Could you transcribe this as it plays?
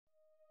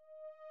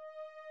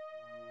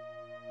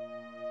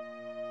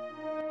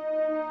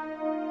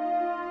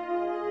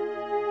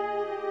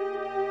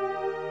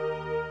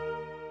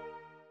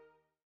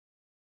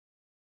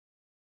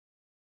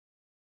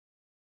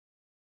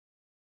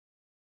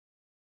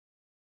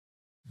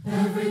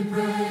Every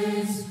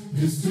praise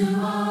is to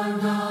our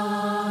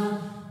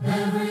God.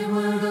 Every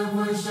word of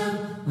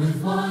worship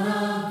with one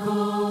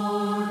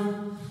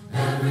accord.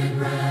 Every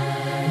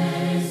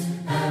praise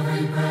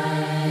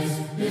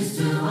is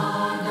to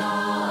our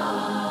God.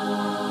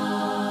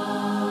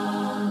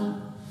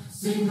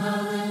 Sing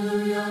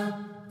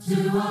hallelujah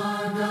to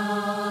our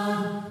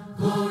God.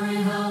 Glory,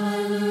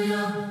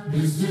 hallelujah,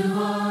 is to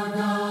our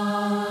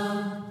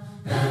God.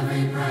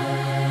 Every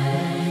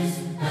praise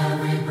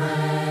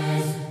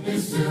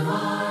is to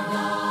our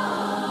God.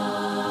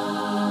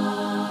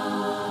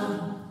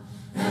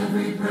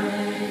 Every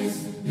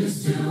praise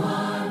is to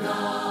our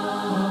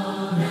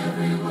God.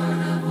 Every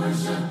word of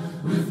worship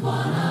with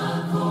one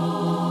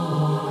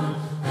accord.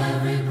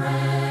 Every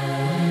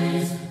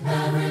praise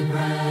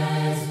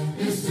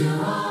is to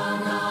our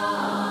God.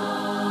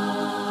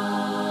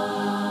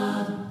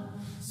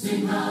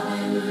 Sing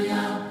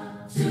hallelujah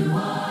to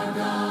our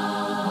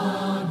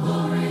God.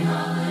 Glory,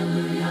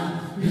 hallelujah,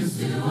 is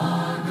to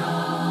our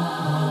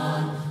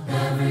God.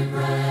 Every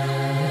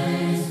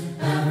praise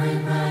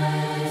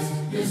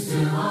is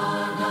to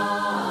our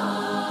God.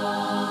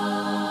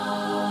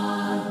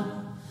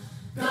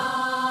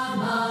 God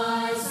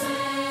my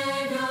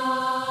Savior,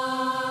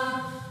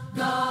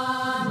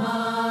 God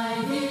my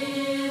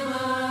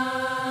healer,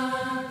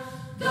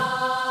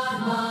 God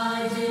my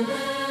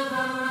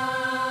deliverer.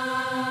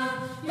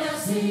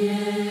 Yes, He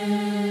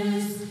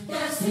is.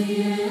 Yes, He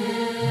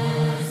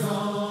is.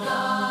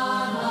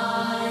 God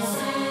my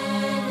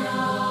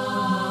Savior,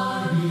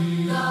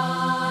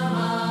 God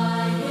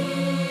my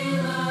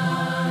healer,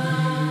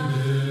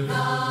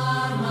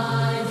 God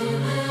my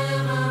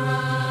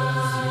deliverer.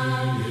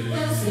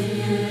 Yes, He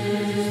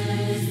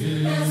is.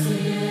 Yes,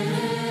 He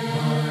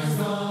is.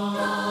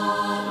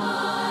 God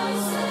my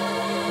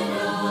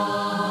Savior,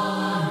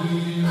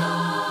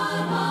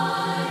 God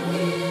my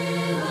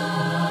healer,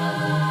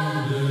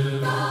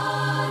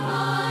 God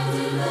my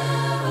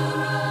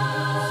deliverer.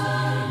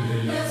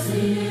 Yes,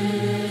 He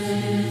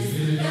is.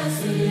 Yes,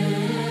 He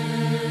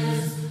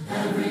is.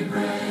 Every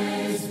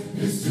praise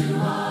is to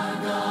our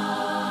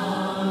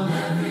God.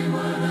 Every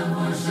word of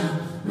worship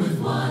with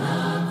one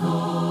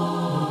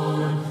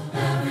accord.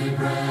 Every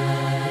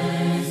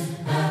praise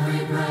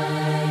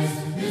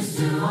is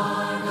to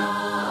our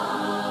God.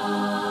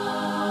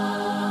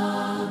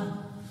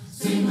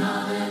 Sing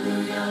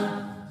hallelujah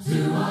to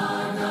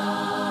our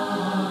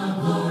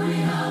God. Glory,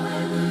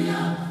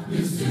 hallelujah,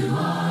 is to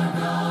our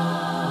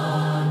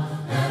God.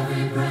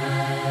 Every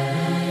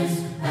praise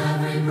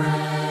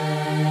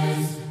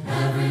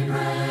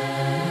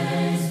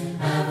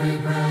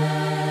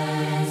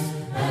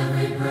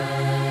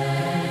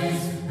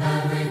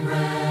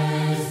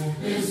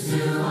is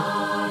to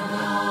our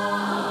God.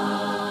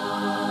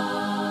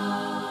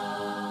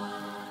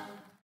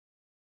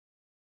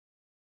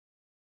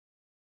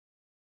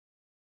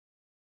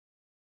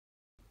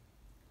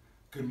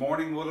 Good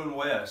morning, Woodland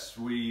West.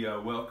 We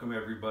welcome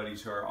everybody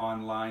to our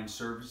online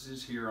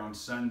services here on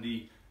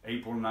Sunday,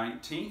 April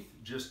 19th,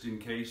 just in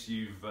case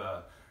you've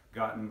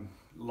gotten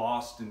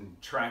lost in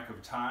track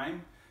of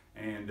time.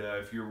 And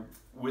if you're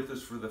with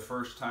us for the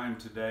first time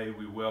today,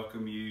 we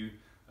welcome you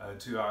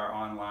to our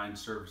online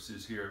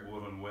services here at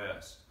Woodland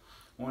West.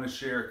 I want to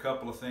share a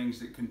couple of things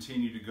that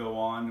continue to go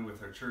on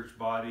with our church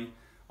body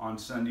on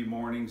Sunday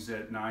mornings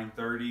at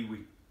 9:30.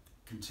 We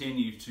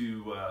continue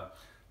to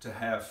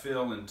have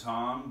Phil and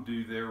Tom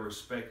do their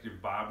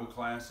respective Bible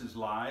classes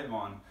live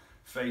on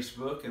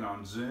Facebook and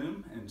on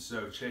Zoom. And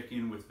so check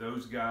in with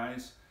those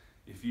guys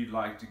if you'd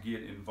like to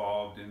get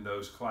involved in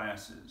those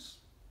classes.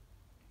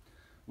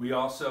 We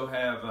also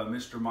have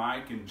Mr.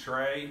 Mike and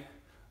Trey,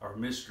 or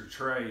Mr.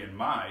 Trey and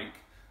Mike,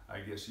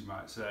 I guess you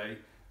might say,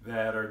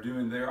 that are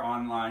doing their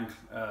online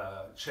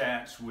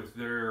chats with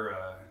their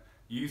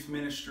youth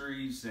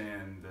ministries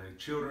and the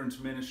children's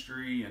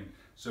ministry, and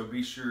so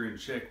be sure and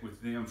check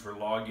with them for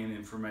login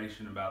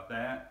information about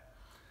that.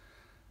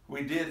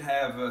 We did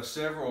have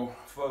several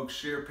folks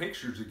share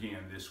pictures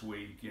again this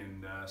week,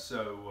 and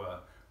so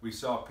we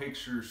saw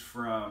pictures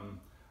from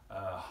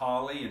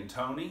Holly and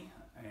Tony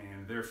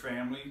and their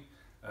family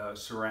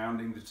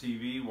surrounding the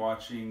TV,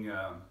 watching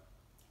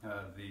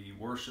the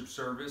worship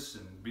service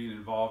and being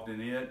involved in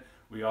it.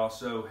 We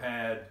also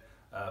had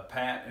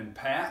Pat and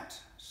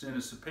Pat send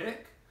us a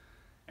pic.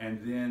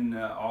 And then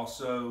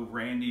also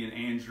Randy and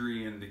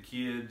Andrew and the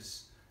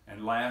kids.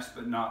 And last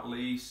but not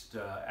least,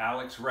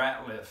 Alex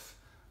Ratliff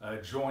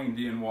joined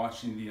in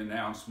watching the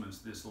announcements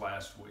this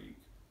last week.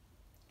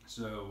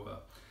 So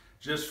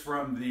just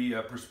from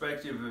the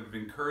perspective of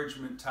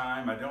encouragement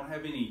time, I don't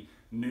have any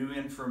new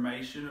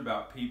information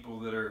about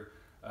people that are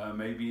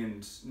maybe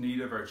in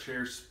need of our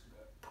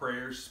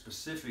prayers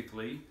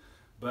specifically,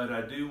 but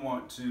I do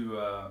want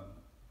to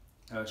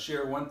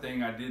share one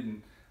thing I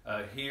didn't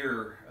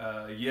hear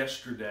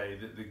yesterday,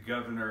 that the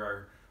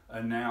governor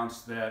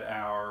announced that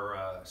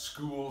our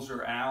schools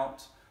are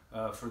out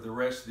for the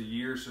rest of the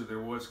year. So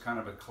there was kind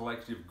of a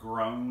collective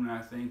groan,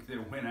 I think,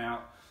 that went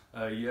out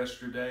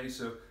yesterday.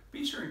 So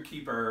be sure and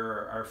keep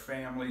our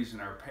families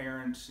and our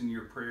parents in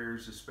your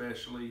prayers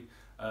especially.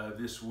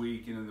 this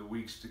week and in the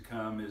weeks to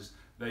come as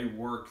they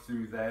work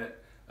through that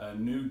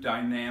new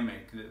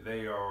dynamic that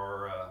they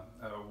are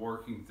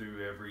working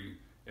through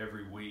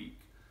every week.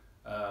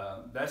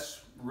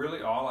 That's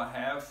really all I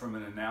have from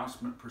an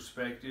announcement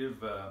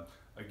perspective.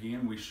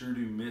 Again, we sure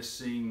do miss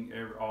seeing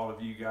all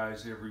of you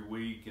guys every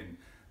week and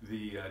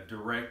the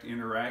direct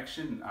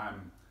interaction.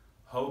 I'm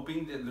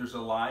hoping that there's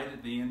a light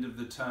at the end of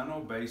the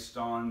tunnel based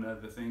on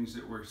the things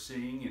that we're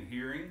seeing and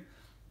hearing.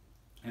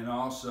 And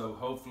also,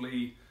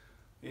 hopefully,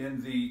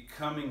 in the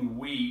coming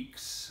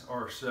weeks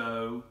or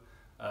so,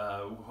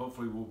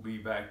 hopefully we'll be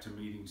back to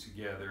meeting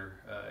together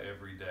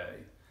every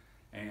day.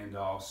 And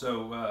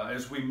also,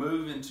 as we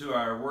move into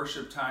our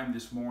worship time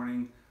this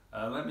morning,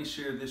 let me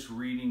share this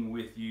reading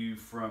with you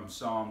from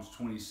Psalms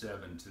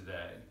 27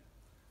 today.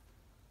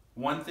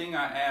 One thing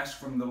I ask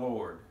from the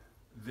Lord,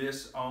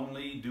 this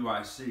only do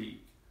I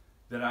seek,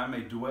 that I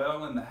may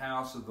dwell in the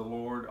house of the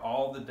Lord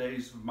all the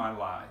days of my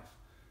life,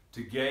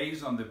 to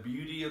gaze on the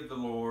beauty of the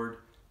Lord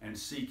and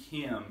seek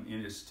Him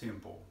in His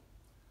temple.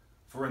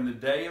 For in the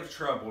day of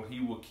trouble He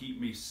will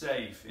keep me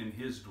safe in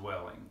His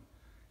dwelling.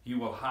 He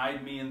will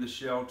hide me in the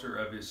shelter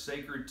of His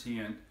sacred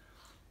tent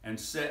and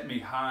set me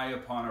high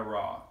upon a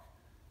rock.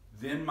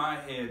 Then my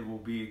head will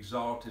be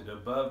exalted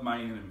above my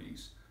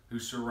enemies who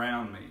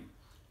surround me.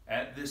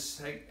 At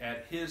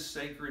His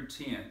sacred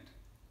tent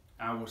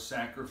I will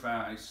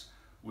sacrifice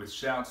with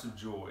shouts of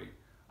joy.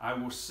 I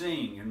will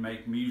sing and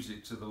make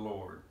music to the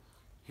Lord.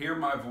 Hear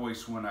my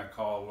voice when I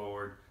call,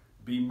 Lord.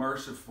 Be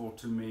merciful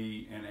to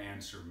me and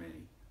answer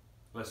me.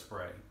 Let's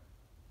pray.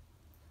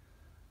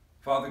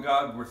 Father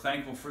God, we're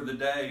thankful for the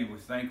day. We're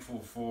thankful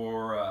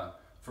for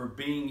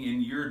being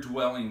in your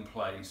dwelling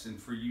place and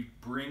for you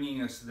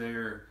bringing us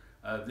there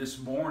this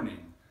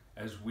morning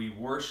as we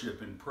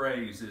worship and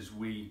praise, as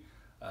we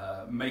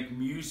make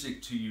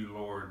music to you,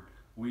 Lord.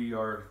 We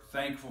are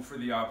thankful for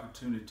the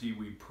opportunity.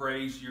 We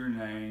praise your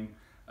name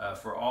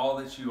for all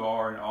that you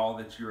are and all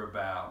that you're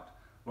about.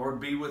 Lord,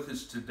 be with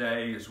us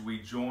today as we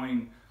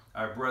join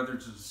our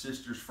brothers and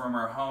sisters from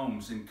our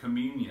homes in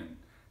communion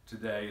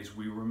today as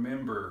we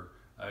remember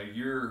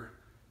your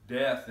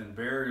death and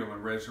burial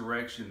and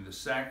resurrection, the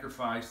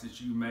sacrifice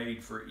that you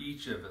made for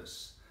each of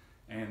us,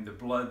 and the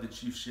blood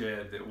that you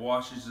shed that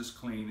washes us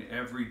clean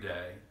every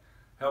day.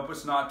 Help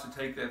us not to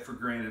take that for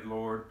granted,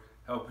 Lord.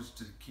 Help us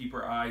to keep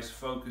our eyes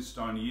focused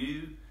on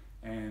you,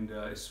 and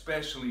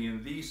especially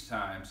in these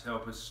times,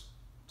 help us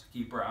to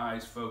keep our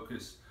eyes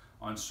focused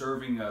on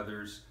serving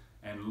others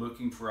and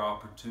looking for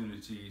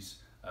opportunities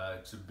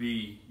to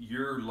be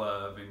your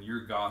love and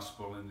your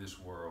gospel in this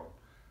world.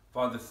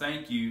 Father,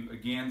 thank you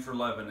again for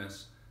loving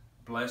us.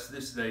 Bless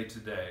this day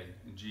today.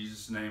 In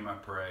Jesus' name I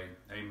pray.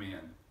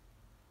 Amen.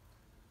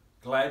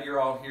 Glad you're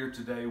all here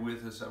today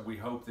with us. We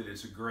hope that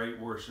it's a great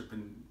worship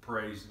and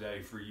praise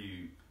day for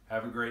you.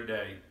 Have a great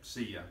day.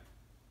 See ya.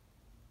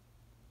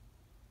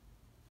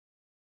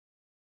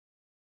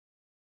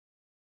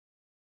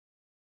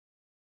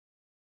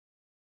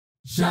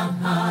 Shout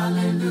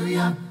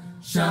hallelujah,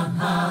 shout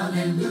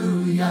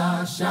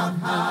hallelujah, shout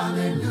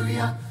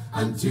hallelujah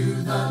unto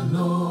the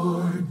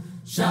Lord.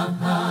 Shout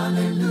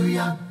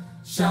hallelujah,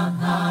 shout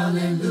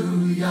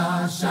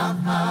hallelujah, shout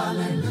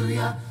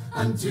hallelujah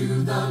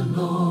unto the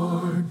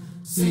Lord.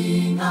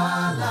 Sing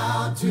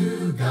aloud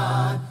to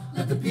God,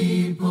 let the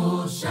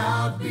people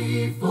shout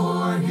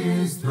before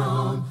His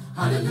throne.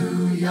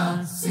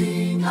 Hallelujah,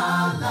 sing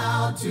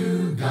aloud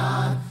to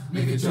God,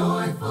 make a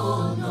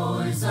joyful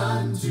noise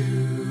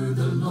unto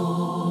the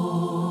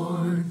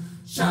Lord.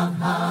 Shout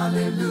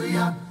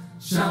hallelujah,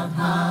 shout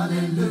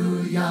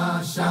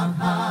hallelujah, shout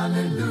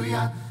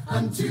hallelujah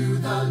unto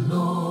the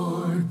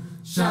Lord.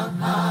 Shout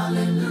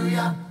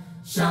hallelujah,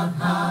 shout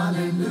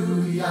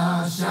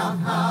hallelujah, shout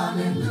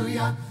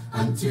hallelujah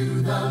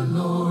unto the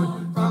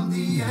Lord. From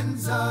the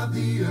ends of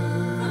the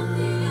earth,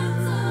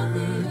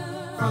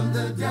 from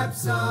the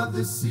depths of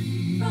the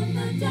sea,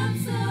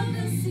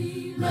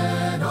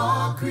 let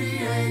all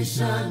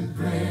creation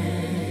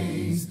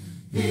praise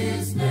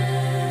His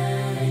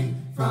name.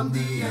 From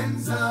the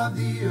ends of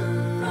the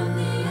earth,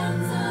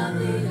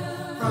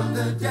 from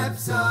the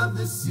depths of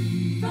the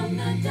sea,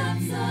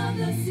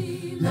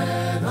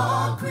 let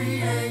all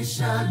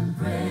creation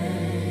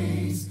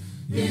praise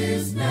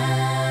His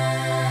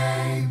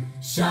name.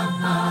 Shout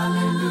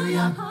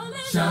hallelujah,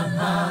 shout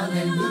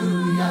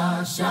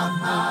hallelujah, shout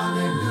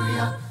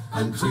hallelujah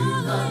unto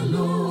the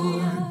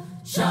Lord.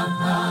 Shout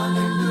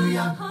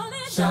hallelujah,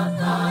 shout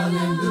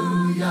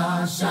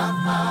hallelujah, shout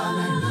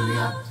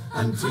hallelujah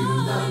unto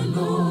the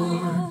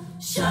Lord.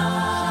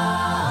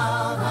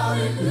 Shout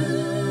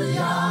hallelujah,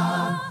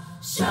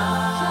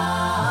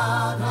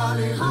 shout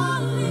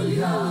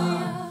hallelujah,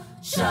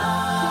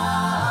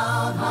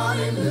 shout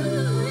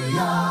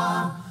hallelujah,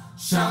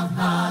 shout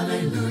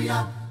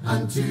hallelujah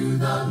unto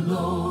the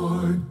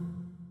Lord.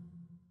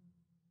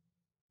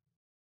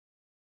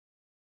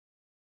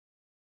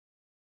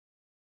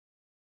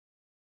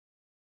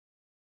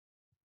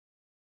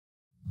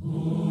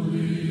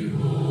 Holy,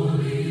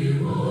 holy,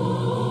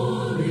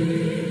 holy,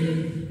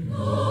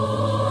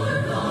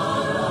 Lord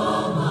God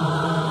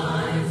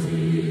Almighty,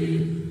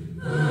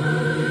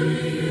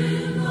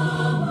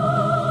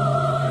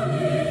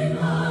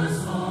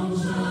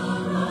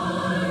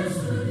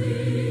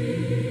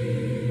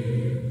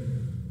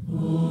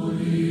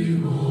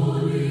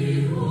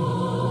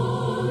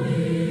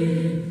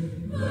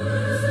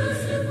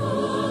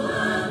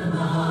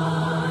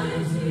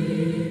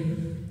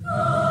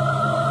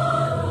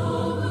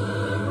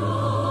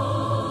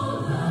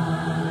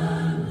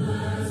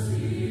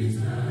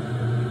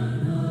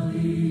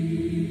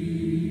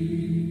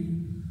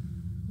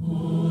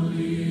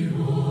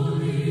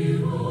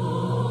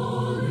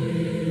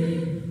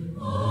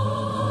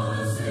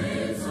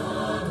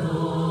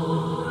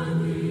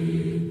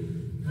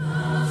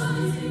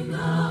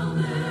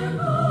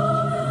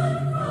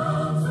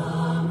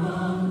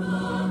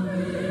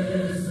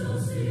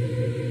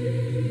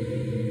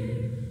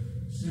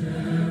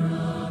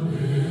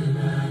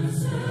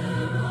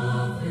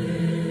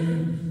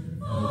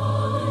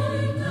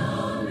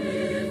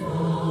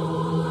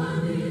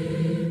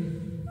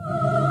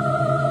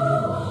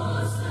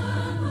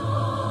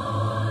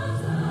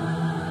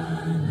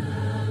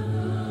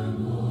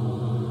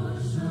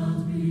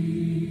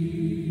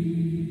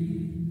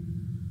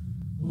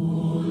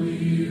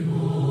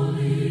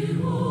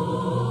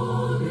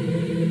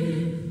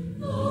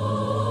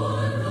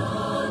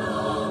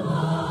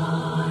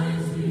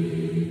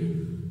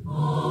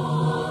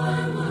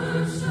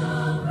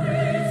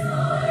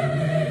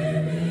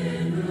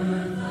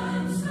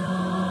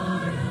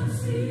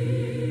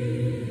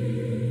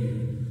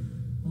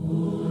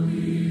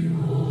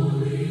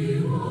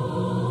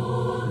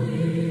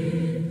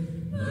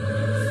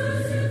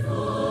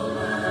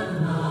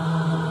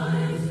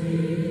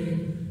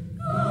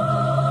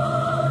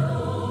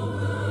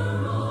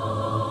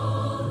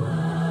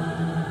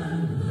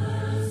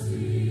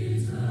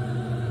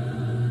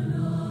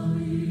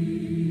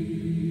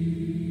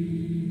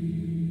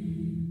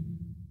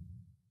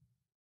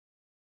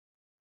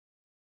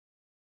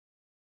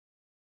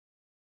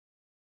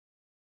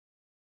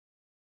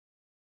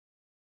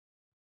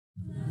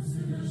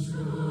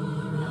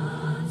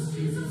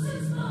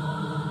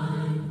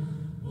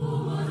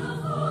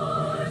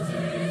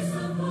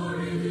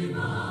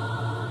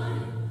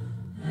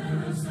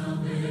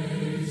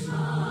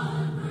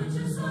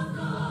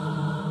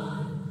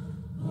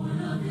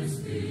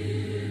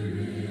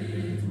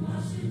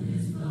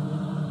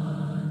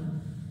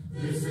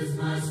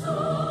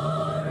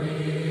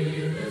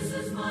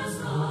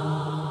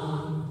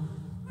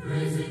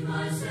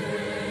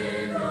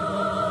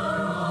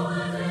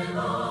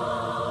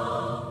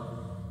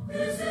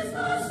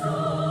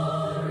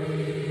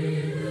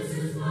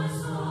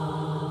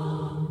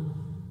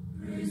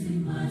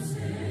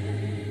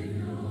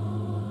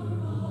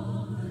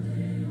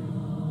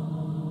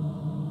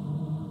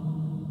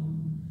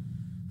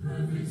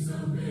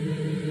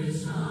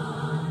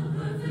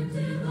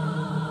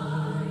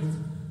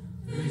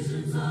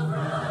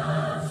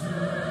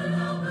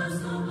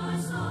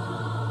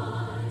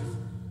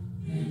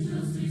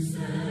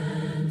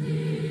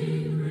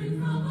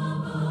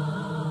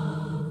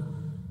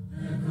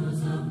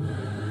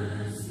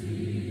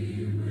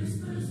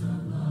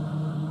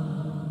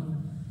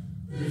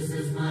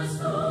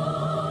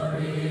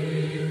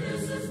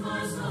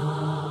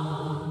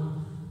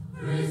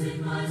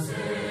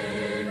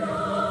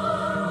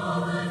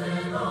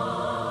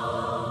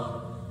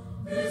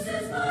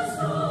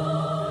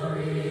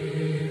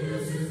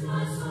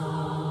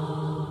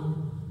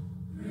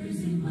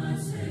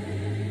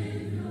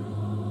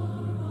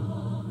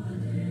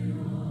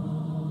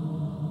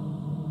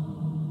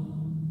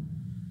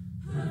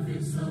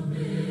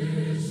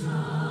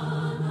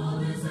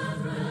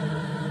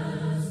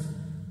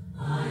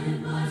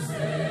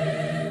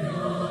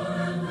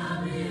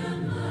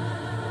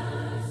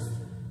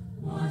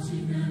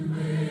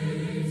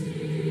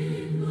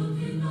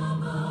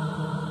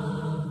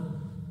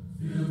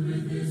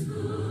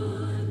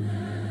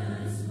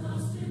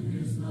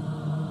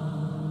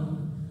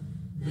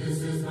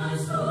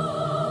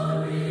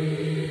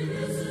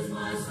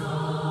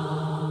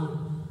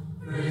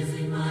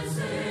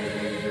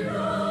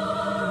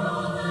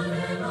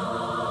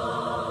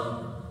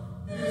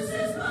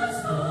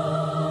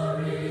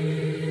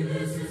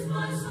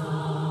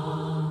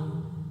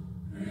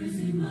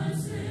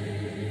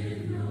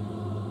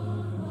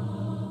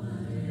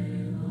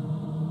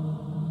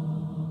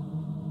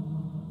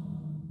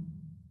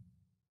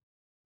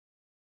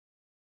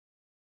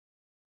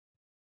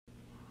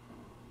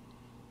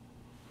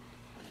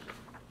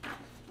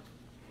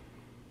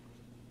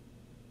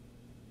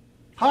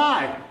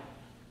 Hi,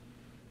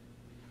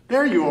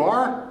 there you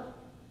are.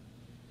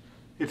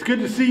 It's good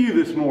to see you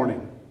this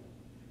morning.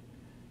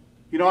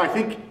 You know, I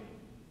think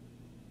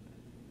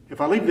if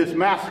I leave this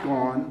mask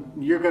on,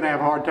 you're going to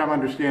have a hard time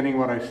understanding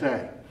what I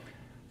say.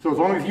 So as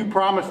long as you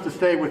promise to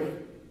stay with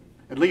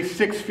at least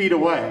 6 feet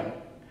away,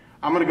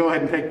 I'm going to go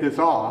ahead and take this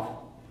off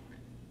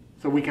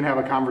so we can have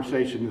a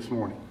conversation this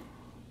morning.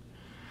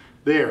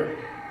 There.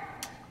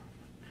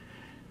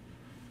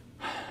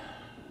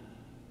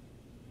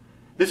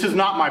 This is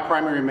not my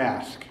primary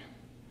mask.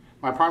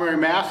 My primary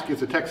mask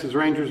is a Texas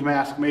Rangers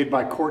mask made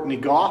by Courtney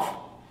Goff.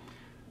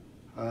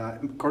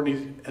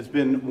 Courtney has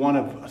been one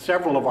of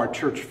several of our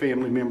church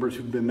family members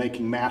who've been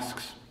making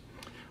masks.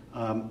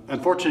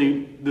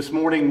 Unfortunately, this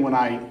morning when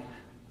I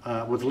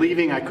was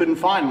leaving, I couldn't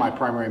find my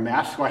primary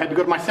mask, so I had to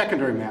go to my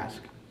secondary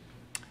mask.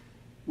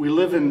 We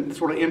live in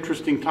sort of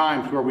interesting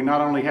times where we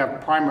not only have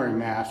primary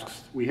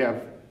masks, we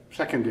have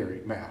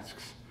secondary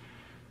masks.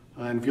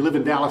 And if you live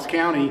in Dallas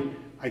County,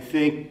 I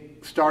think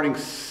starting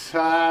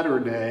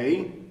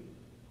Saturday,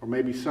 or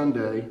maybe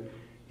Sunday,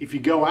 if you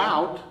go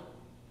out,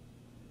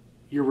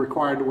 you're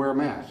required to wear a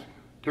mask.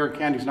 Tarrant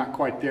County's not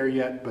quite there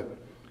yet, but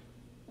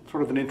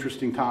sort of an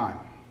interesting time.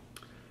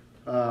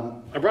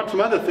 I brought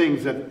some other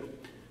things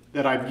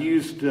that I've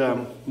used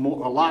a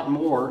lot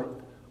more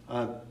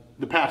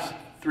the past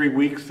 3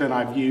 weeks than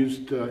I've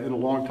used in a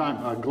long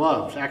time.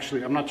 Gloves.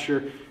 Actually, I'm not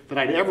sure that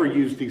I'd ever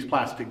used these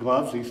plastic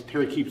gloves.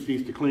 Terry keeps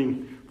these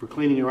for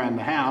cleaning around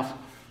the house.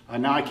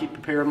 Now I keep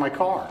a pair in my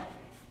car.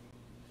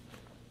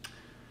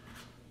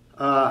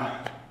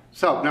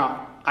 So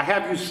now, I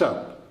have used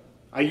soap.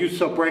 I use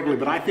soap regularly,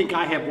 but I think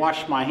I have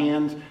washed my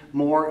hands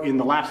more in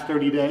the last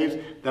 30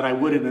 days than I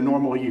would in a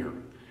normal year.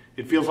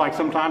 It feels like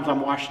sometimes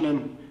I'm washing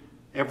them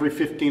every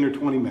 15 or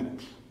 20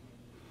 minutes.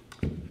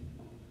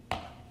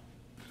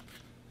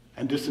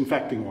 And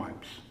disinfecting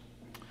wipes.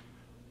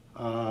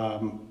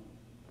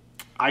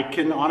 I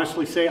can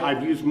honestly say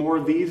I've used more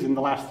of these in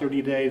the last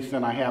 30 days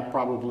than I have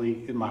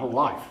probably in my whole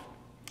life.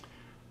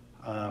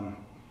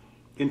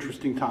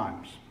 Interesting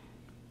times.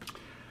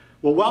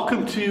 Well,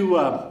 welcome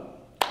to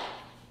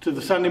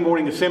the Sunday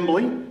morning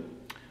assembly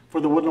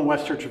for the Woodland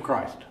West Church of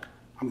Christ.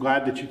 I'm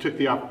glad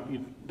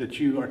that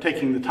you are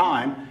taking the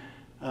time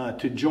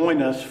to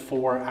join us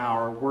for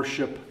our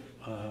worship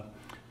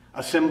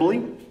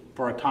assembly,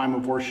 for our time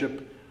of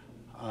worship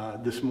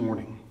this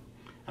morning.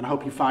 And I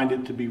hope you find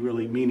it to be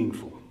really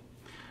meaningful.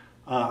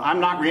 I'm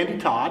not Randy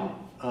Todd.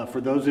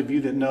 For those of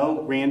you that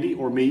know Randy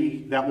or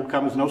me, that will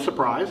come as no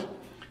surprise.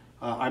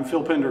 I'm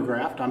Phil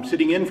Pendergraft. I'm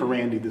sitting in for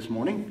Randy this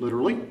morning,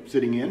 literally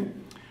sitting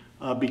in.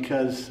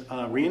 because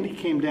Randy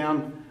came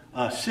down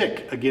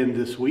sick again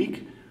this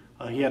week.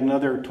 He had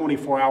another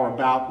 24-hour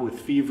bout with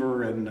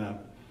fever and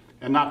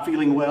not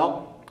feeling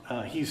well.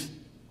 He's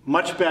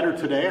much better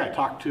today. I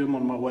talked to him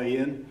on my way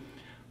in,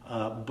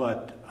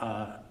 but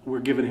we're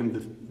giving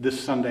him this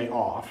Sunday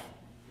off.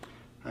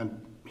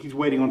 And he's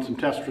waiting on some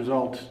test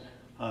results.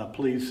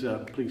 Please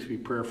be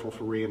prayerful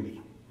for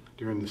Randy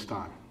during this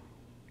time.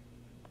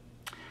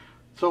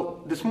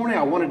 So this morning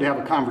I wanted to have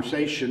a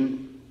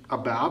conversation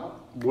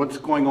about what's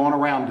going on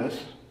around us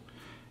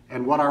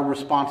and what our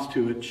response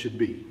to it should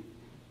be.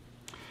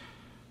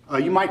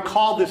 You might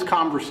call this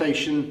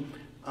conversation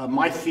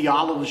my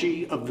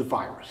theology of the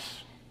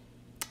virus.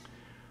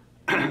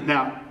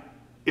 Now,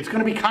 it's going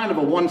to be kind of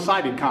a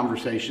one-sided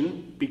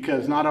conversation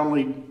because not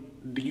only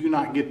do you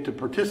not get to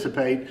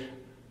participate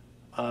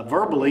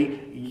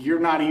verbally, you're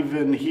not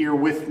even here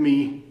with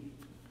me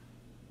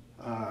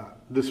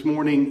this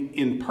morning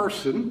in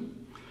person.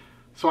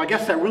 So I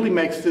guess that really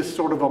makes this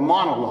sort of a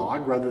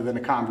monologue rather than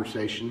a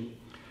conversation.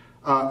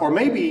 Or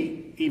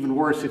maybe even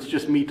worse, it's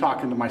just me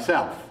talking to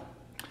myself.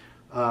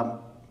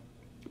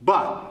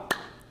 But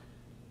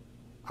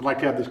I'd like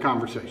to have this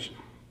conversation.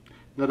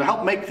 Now, to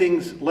help make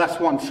things less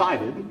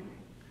one-sided,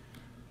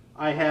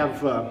 I've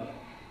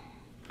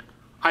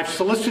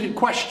solicited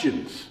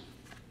questions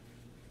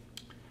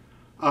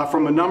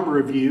from a number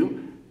of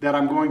you that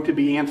I'm going to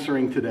be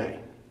answering today.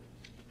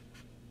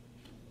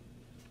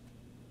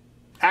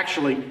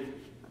 Actually,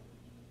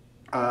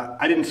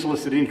 I didn't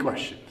solicit any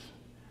questions.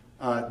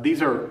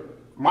 These are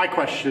my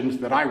questions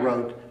that I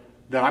wrote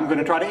that I'm going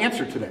to try to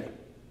answer today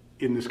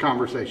in this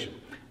conversation,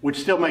 which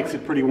still makes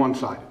it pretty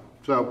one-sided.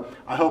 So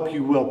I hope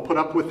you will put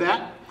up with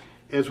that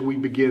as we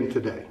begin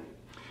today.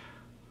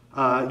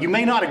 You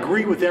may not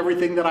agree with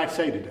everything that I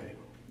say today,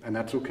 and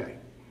that's okay.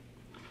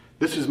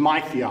 This is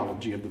my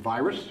theology of the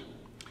virus,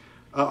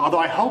 although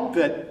I hope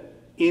that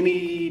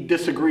any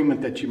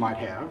disagreement that you might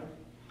have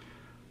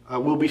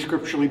will be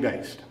scripturally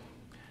based,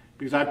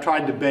 because I've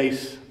tried to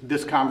base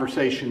this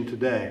conversation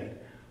today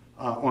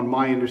on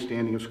my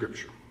understanding of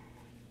Scripture.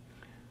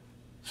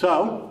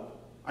 So,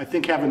 I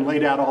think having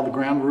laid out all the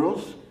ground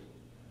rules,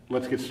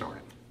 let's get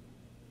started.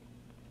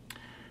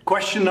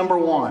 Question number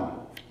 1.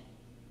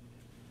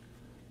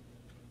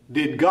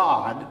 Did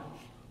God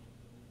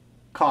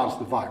cause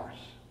the virus?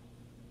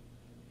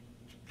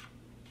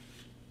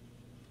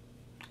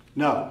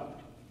 No.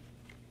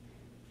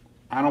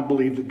 I don't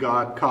believe that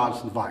God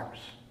caused the virus.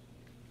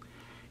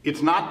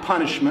 It's not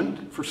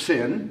punishment for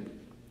sin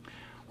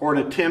or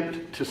an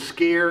attempt to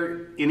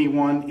scare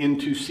anyone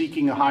into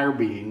seeking a higher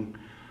being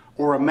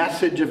or a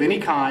message of any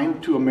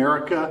kind to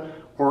America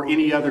or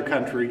any other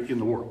country in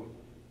the world.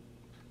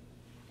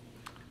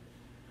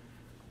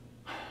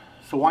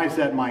 So why is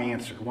that my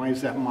answer? Why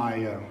is that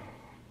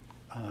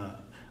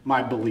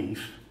my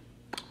belief?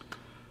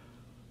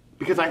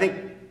 Because I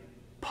think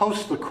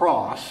post the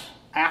cross,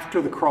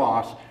 after the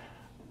cross,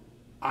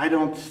 I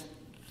don't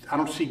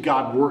see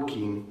God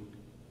working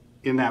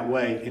in that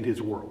way in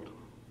his world.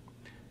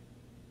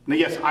 Now,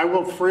 yes, I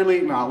will freely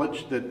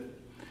acknowledge that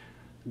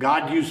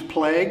God used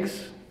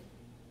plagues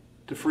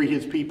to free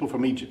his people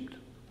from Egypt.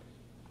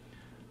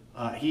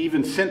 He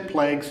even sent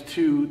plagues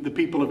to the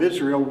people of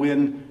Israel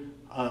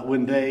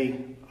when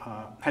they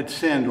had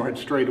sinned or had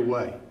strayed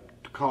away,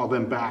 to call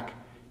them back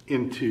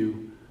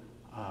into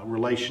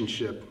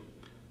relationship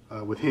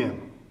with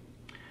him.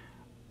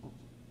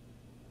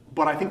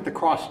 But I think the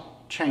cross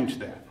changed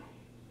that.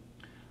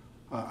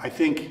 I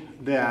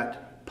think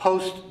that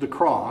post the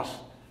cross,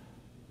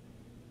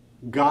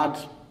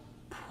 God's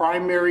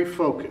primary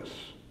focus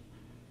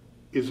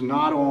is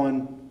not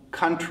on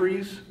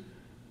countries,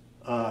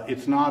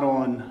 it's not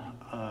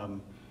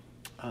on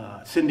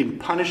sending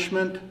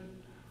punishment.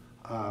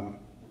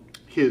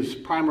 His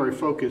primary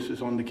focus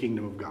is on the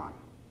kingdom of God.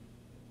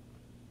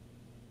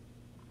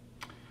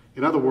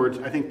 In other words,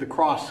 I think the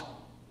cross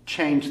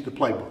changed the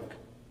playbook.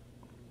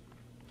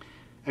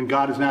 And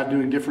God is now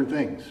doing different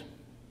things.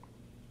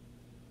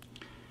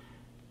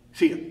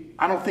 See,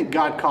 I don't think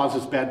God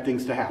causes bad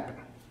things to happen.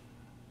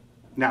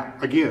 Now,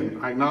 again,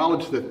 I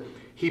acknowledge that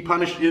he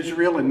punished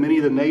Israel and many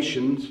of the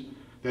nations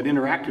that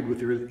interacted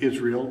with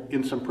Israel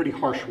in some pretty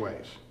harsh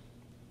ways.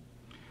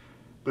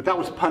 But that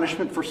was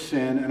punishment for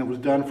sin, and it was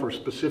done for a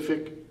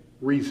specific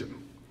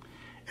reason,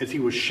 as he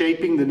was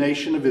shaping the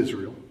nation of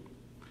Israel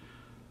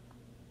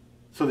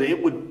so that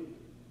it would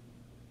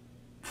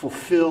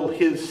fulfill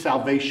his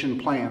salvation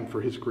plan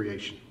for his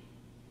creation.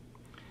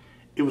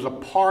 It was a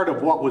part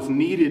of what was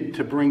needed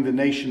to bring the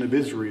nation of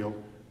Israel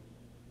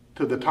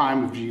to the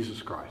time of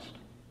Jesus Christ.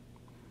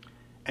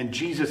 And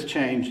Jesus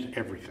changed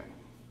everything.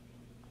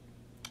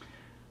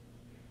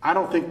 I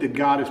don't think that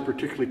God is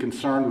particularly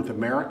concerned with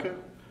America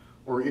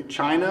or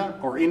China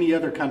or any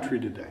other country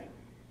today.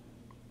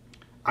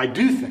 I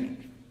do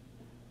think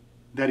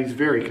that he's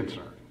very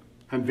concerned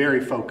and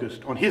very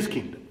focused on his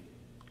kingdom,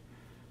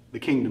 the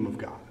kingdom of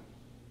God.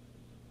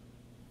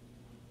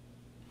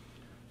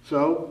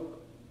 So,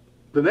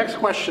 the next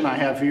question I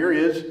have here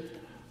is,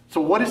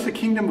 so what is the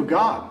kingdom of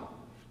God?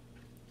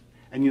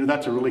 And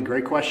that's a really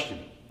great question.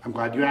 I'm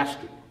glad you asked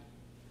it.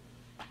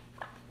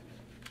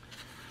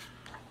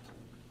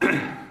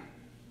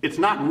 It's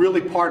not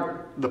really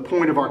the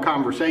point of our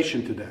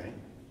conversation today.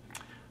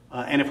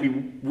 And if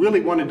we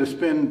really wanted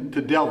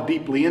to delve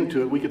deeply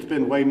into it, we could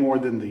spend way more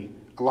than the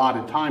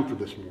allotted time for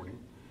this morning.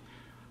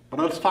 But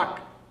let's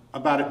talk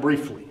about it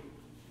briefly.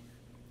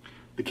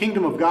 The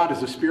kingdom of God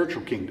is a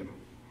spiritual kingdom,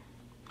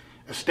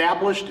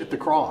 established at the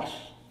cross,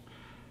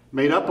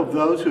 made up of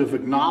those who have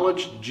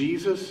acknowledged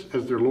Jesus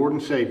as their Lord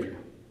and Savior,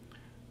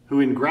 who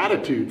in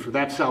gratitude for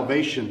that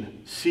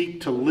salvation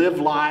seek to live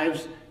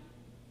lives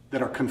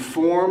that are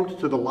conformed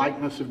to the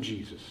likeness of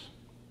Jesus.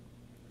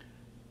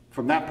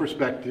 From that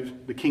perspective,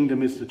 the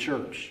kingdom is the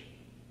church.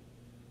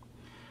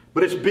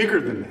 But it's bigger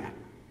than that,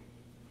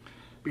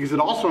 because it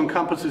also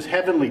encompasses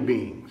heavenly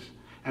beings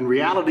and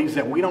realities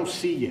that we don't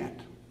see yet.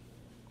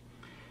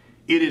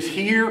 It is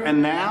here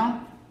and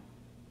now,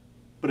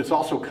 but it's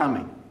also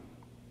coming.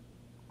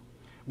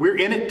 We're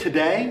in it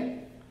today,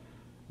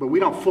 but we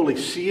don't fully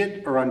see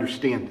it or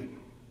understand it.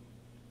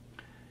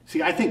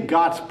 See, I think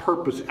God's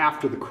purpose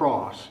after the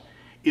cross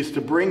is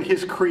to bring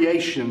his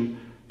creation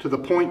to the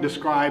point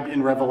described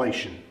in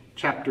Revelation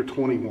chapter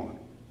 21,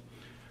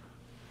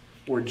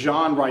 where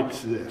John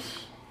writes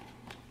this: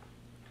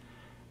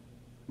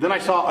 "Then I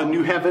saw a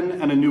new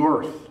heaven and a new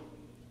earth,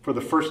 for the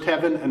first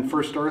heaven and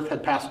first earth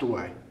had passed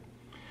away,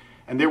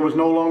 and there was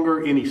no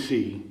longer any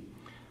sea.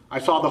 I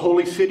saw the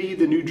holy city,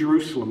 the new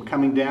Jerusalem,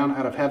 coming down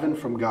out of heaven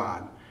from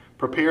God,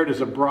 prepared as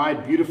a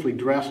bride beautifully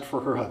dressed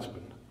for her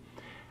husband.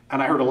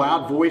 And I heard a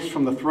loud voice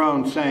from the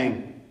throne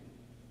saying,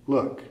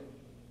 'Look,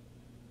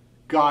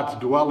 God's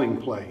dwelling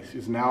place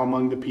is now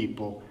among the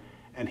people,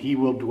 and he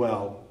will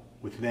dwell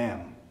with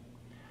them.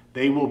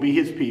 They will be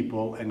his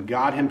people, and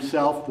God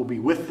himself will be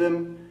with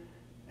them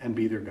and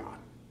be their God.'"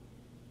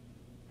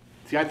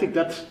 See, I think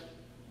that's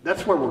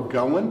where we're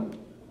going,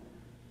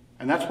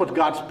 and that's what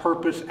God's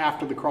purpose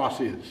after the cross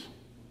is.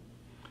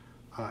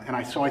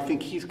 So I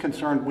think he's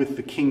concerned with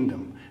the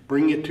kingdom,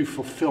 bringing it to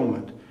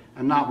fulfillment,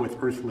 and not with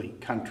earthly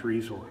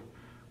countries or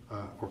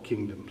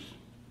kingdoms.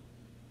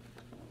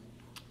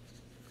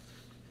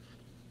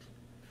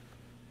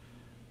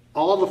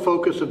 All the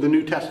focus of the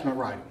New Testament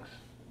writings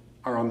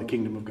are on the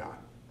kingdom of God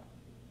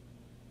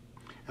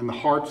and the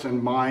hearts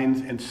and minds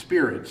and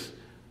spirits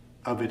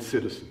of its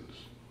citizens.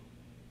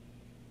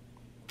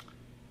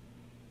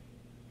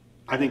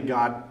 I think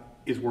God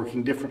is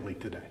working differently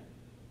today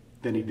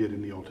than he did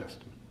in the Old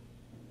Testament.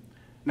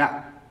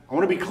 Now, I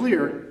want to be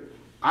clear,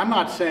 I'm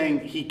not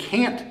saying he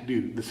can't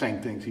do the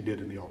same things he did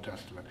in the Old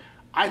Testament.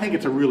 I think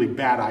it's a really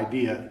bad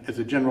idea as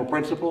a general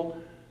principle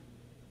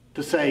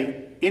to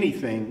say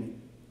anything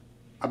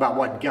about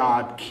what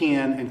God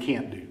can and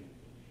can't do.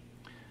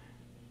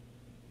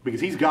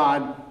 Because he's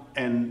God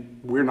and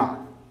we're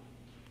not.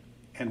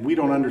 And we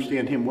don't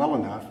understand him well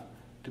enough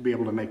to be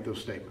able to make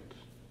those statements.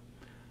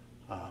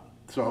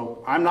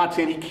 So I'm not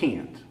saying he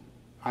can't.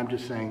 I'm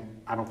just saying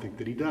I don't think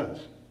that he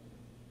does.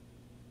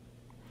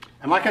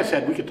 And like I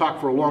said, we could talk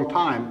for a long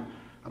time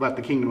about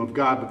the kingdom of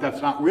God, but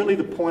that's not really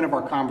the point of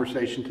our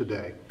conversation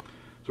today.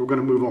 So we're going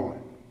to move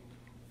on.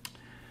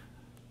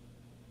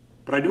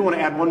 But I do want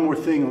to add one more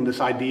thing on this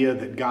idea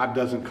that God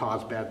doesn't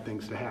cause bad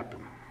things to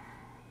happen.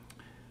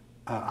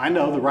 I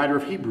know the writer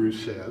of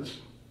Hebrews says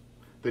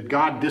that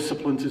God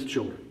disciplines his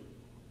children.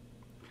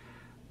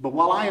 But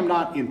while I am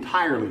not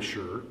entirely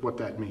sure what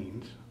that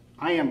means,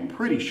 I am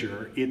pretty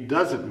sure it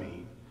doesn't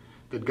mean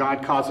that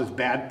God causes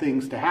bad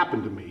things to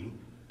happen to me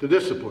to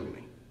discipline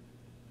me.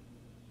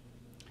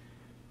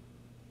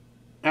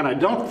 And I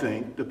don't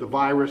think that the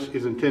virus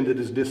is intended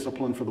as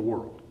discipline for the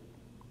world,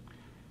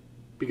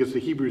 because the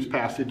Hebrews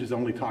passage is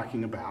only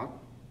talking about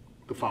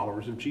the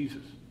followers of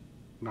Jesus,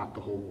 not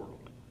the whole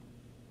world.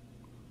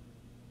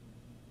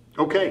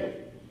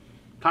 Okay,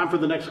 time for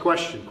the next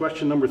question.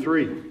 Question number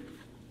 3.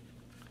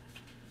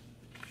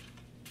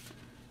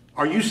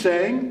 Are you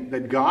saying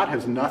that God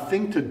has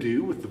nothing to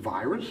do with the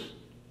virus?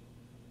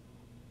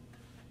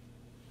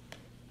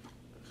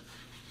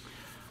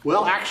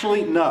 Well,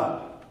 actually,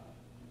 no.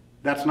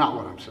 That's not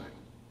what I'm saying.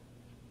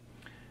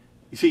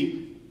 You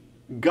see,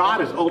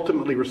 God is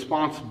ultimately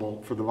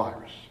responsible for the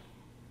virus.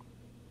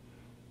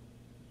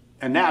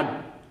 And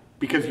now,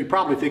 because you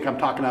probably think I'm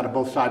talking out of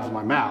both sides of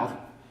my mouth,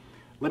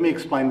 let me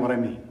explain what I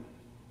mean.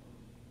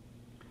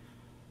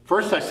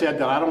 First, I said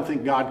that I don't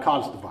think God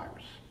caused the virus.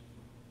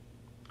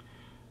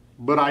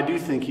 But I do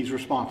think he's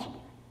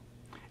responsible.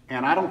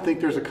 And I don't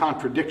think there's a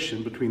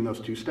contradiction between those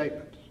two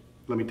statements.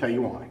 Let me tell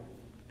you why.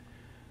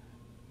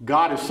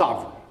 God is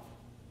sovereign.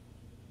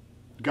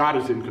 God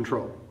is in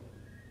control.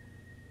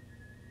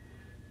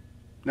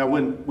 Now,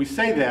 when we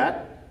say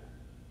that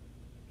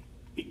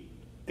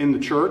in the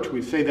church,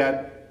 we say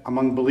that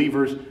among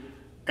believers,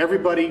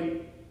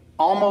 everybody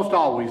almost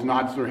always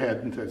nods their head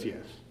and says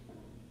yes.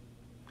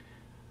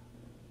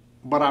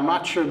 But I'm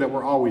not sure that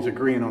we're always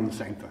agreeing on the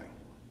same thing,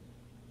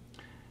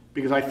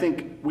 because I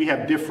think we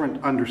have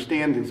different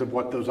understandings of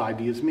what those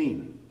ideas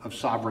mean, of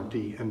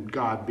sovereignty and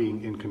God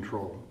being in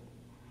control.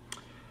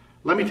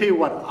 Let me tell you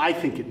what I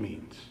think it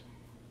means.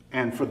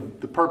 and for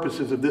the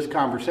purposes of this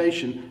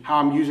conversation, how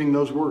I'm using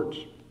those words.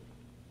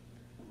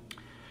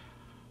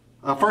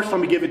 First, let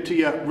me give it to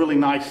you really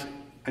nice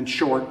and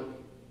short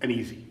and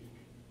easy.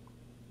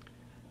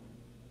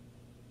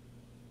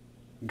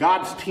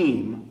 God's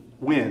team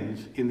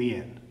wins in the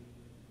end.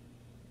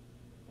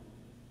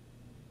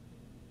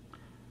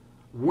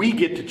 We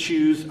get to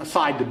choose a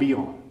side to be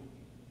on.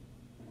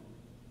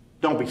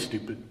 Don't be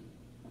stupid.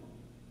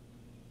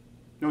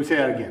 Let me say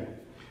that again.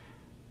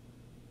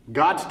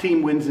 God's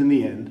team wins in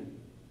the end.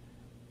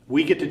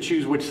 We get to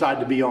choose which side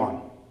to be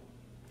on.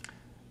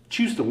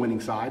 Choose the winning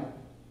side.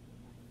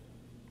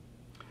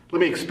 Let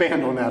me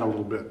expand on that a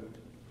little bit.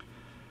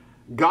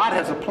 God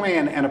has a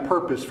plan and a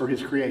purpose for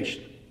his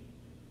creation.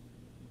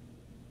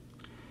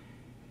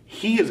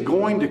 He is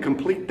going to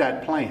complete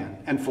that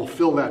plan and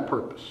fulfill that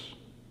purpose.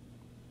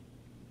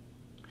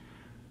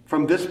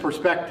 From this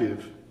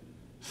perspective,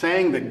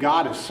 saying that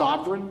God is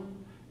sovereign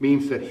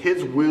means that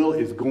his will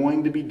is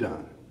going to be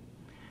done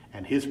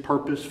and his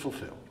purpose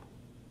fulfilled.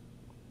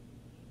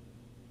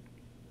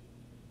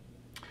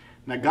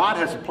 Now, God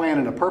has a plan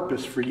and a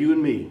purpose for you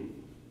and me.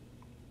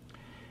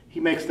 He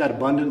makes that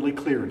abundantly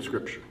clear in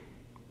Scripture.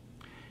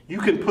 You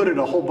can put it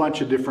a whole bunch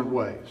of different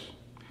ways.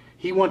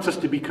 He wants us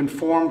to be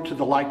conformed to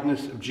the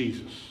likeness of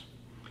Jesus.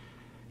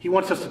 He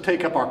wants us to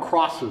take up our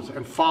crosses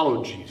and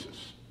follow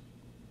Jesus.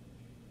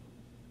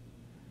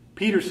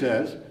 Peter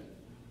says,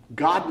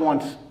 God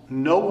wants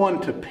no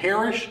one to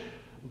perish,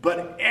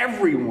 but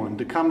everyone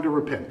to come to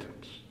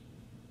repentance.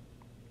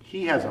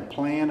 He has a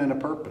plan and a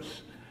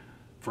purpose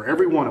for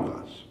every one of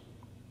us.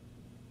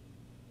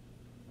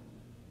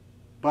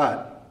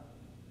 But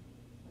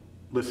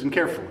listen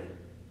carefully.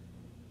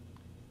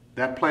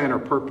 That plan or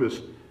purpose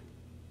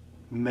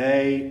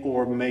may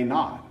or may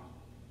not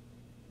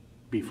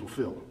be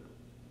fulfilled.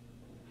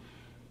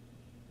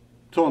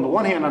 So on the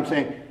one hand, I'm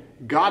saying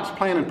God's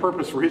plan and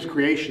purpose for his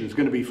creation is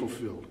going to be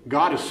fulfilled.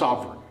 God is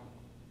sovereign.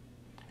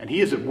 And he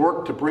is at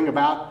work to bring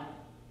about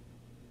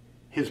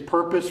his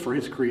purpose for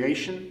his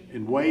creation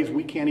in ways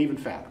we can't even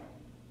fathom.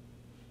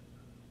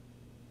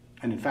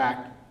 And in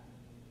fact,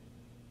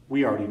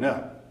 we already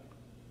know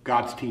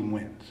God's team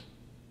wins.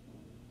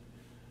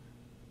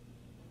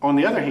 On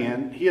the other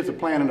hand, he has a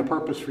plan and a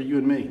purpose for you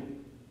and me.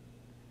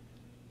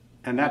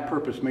 And that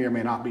purpose may or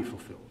may not be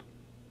fulfilled.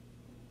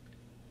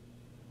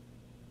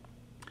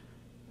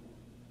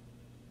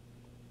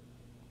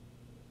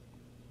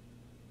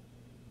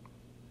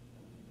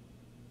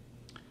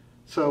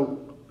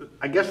 So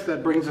I guess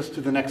that brings us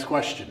to the next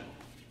question.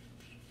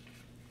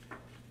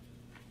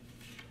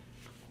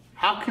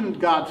 How can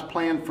God's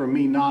plan for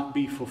me not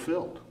be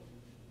fulfilled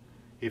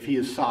if he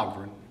is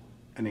sovereign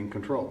and in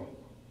control?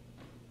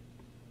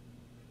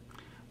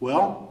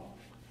 Well,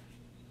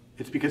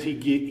 it's because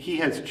he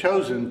has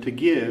chosen to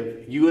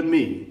give you and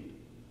me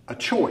a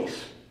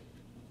choice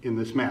in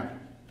this matter.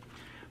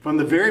 From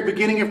the very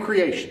beginning of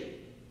creation,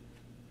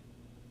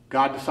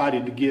 God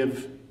decided to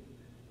give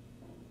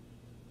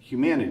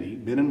humanity,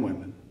 men and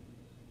women,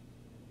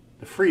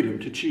 the freedom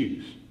to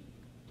choose.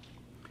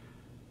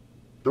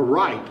 The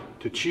right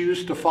to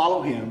choose to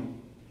follow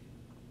him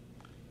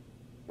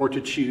or to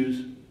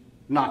choose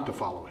not to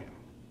follow him.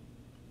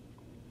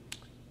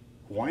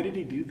 Why did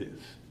he do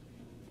this?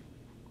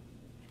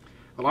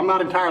 Well, I'm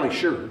not entirely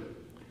sure,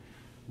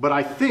 but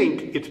I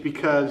think it's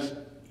because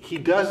he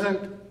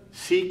doesn't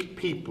seek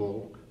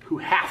people who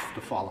have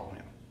to follow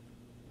him.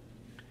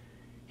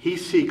 He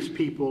seeks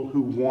people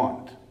who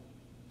want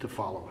to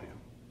follow him.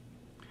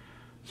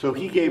 So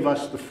he gave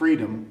us the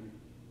freedom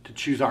to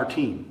choose our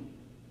team.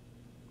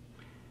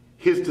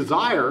 His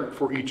desire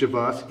for each of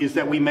us is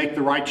that we make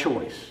the right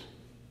choice.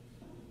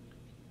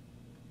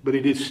 But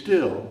it is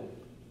still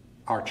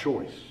our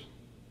choice.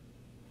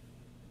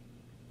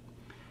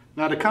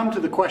 Now, to come to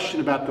the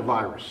question about the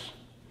virus,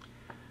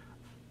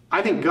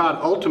 I think God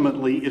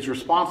ultimately is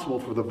responsible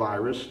for the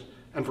virus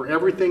and for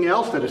everything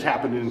else that has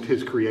happened in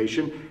his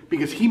creation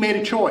because he made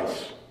a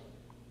choice.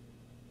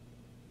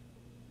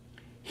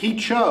 He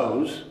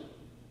chose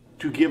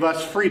to give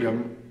us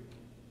freedom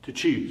to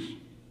choose.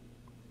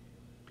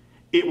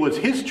 It was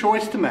his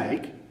choice to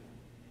make.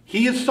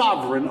 He is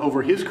sovereign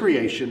over his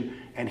creation,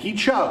 and he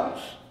chose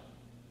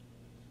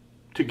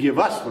to give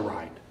us the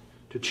right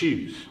to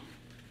choose.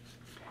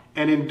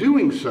 And in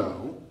doing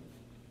so,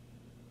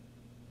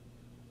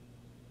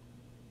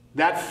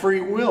 that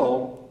free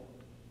will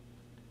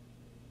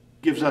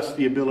gives us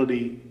the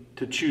ability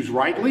to choose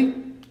rightly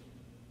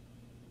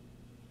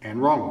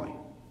and wrongly.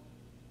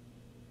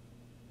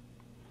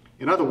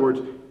 In other words,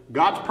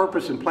 God's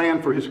purpose and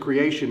plan for his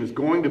creation is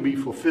going to be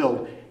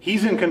fulfilled.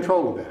 He's in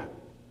control of that.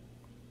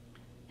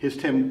 His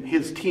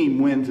team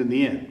wins in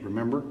the end,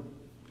 remember?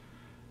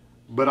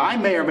 But I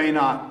may or may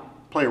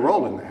not play a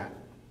role in that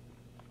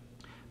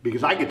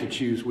because I get to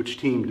choose which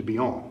team to be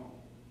on.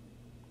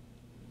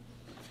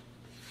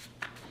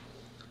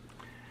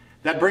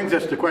 That brings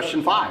us to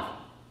question 5.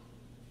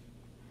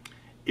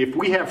 If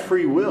we have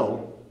free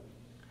will,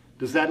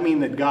 does that mean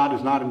that God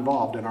is not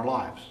involved in our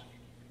lives?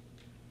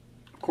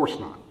 Of course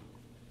not.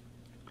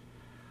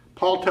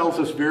 Paul tells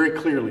us very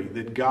clearly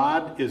that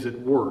God is at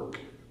work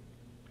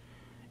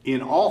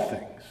in all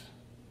things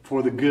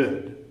for the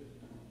good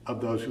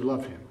of those who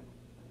love him,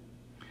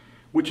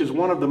 which is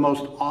one of the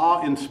most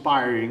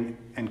awe-inspiring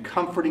and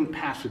comforting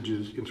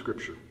passages in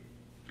Scripture.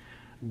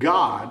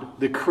 God,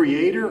 the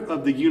creator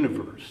of the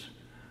universe,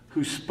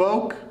 who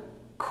spoke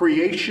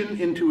creation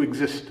into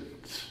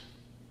existence,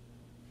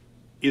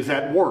 is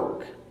at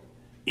work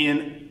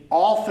in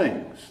all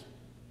things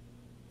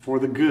for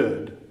the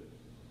good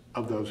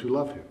of those who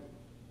love him.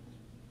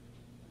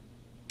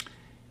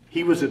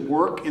 He was at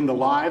work in the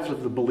lives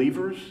of the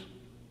believers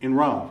in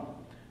Rome,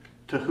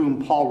 to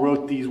whom Paul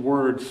wrote these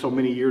words so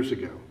many years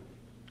ago.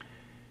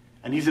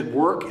 And he's at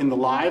work in the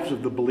lives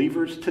of the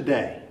believers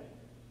today,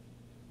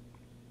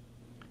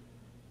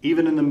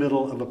 even in the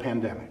middle of a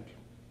pandemic.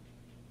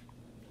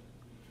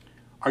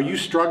 Are you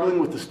struggling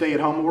with the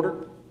stay-at-home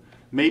order?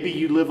 Maybe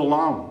you live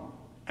alone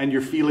and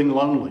you're feeling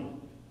lonely.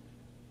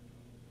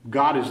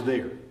 God is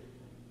there,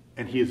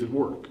 and he is at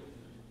work.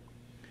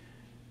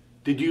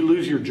 Did you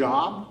lose your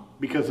job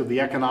because of the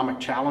economic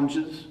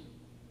challenges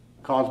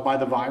caused by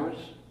the virus?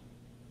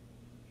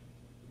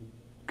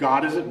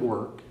 God is at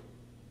work,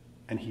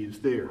 and he is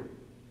there.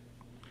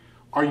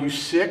 Are you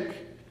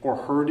sick or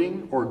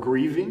hurting or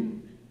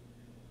grieving?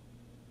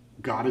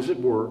 God is at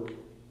work,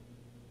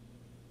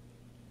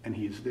 and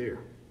he is there.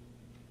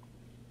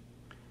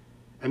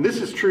 And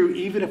this is true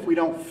even if we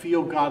don't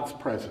feel God's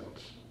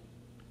presence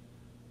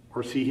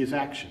or see his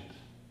actions.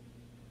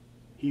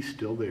 He's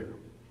still there.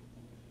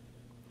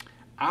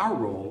 Our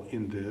role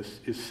in this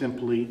is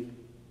simply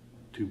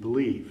to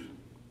believe.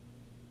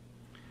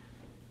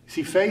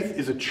 See, faith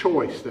is a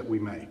choice that we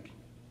make.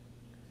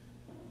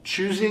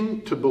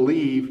 Choosing to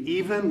believe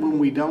even when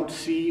we don't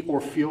see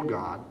or feel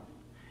God,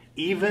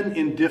 even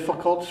in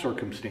difficult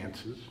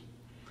circumstances.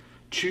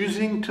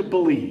 Choosing to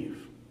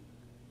believe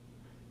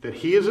that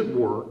he is at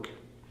work,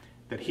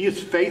 that he is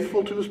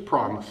faithful to his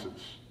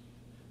promises,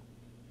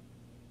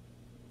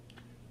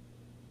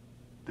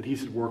 that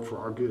he's at work for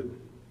our good.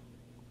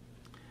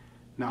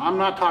 Now, I'm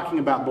not talking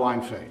about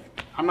blind faith.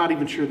 I'm not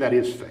even sure that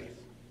is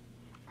faith.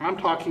 I'm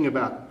talking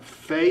about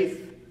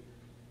faith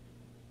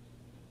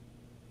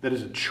that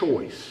is a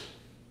choice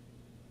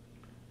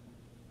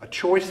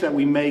that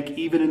we make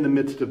even in the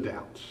midst of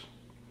doubts,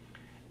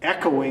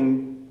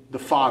 echoing the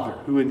Father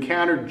who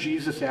encountered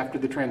Jesus after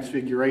the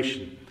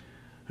Transfiguration,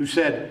 who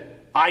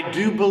said, "I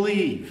do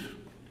believe.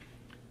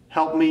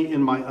 Help me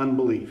in my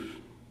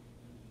unbelief."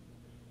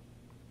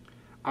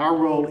 Our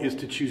role is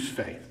to choose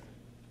faith,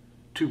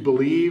 to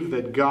believe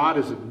that God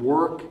is at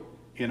work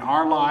in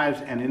our lives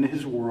and in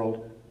his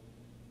world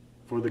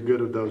for the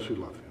good of those who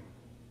love him.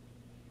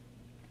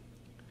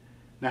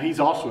 Now, he's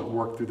also at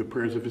work through the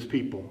prayers of his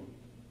people.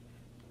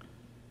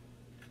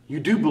 You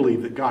do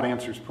believe that God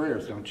answers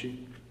prayers, don't you?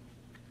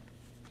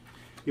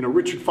 You know,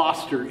 Richard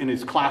Foster, in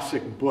his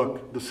classic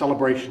book, The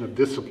Celebration of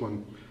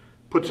Discipline,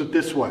 puts it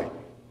this way: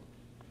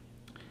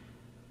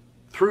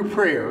 through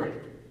prayer,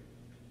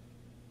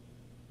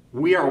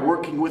 we are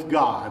working with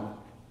God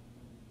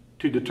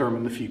to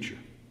determine the future.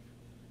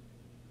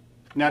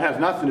 Now, it has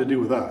nothing to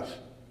do with us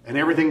and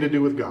everything to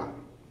do with God.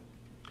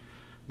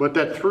 But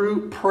that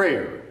through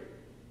prayer,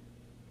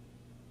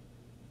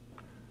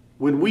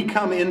 when we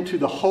come into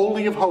the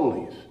Holy of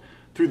Holies,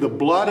 through the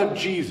blood of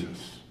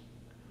Jesus,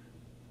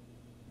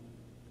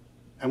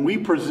 and we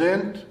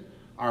present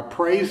our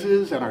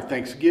praises and our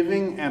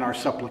thanksgiving and our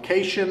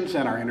supplications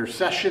and our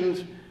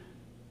intercessions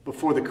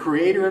before the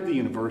creator of the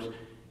universe,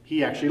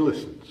 he actually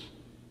listens.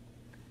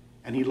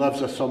 And he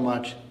loves us so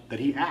much that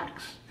he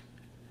acts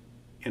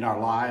in our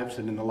lives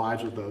and in the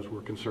lives of those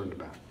we're concerned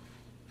about.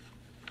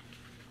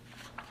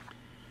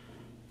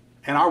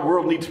 And our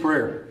world needs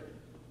prayer.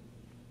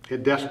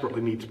 It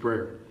desperately needs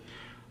prayer.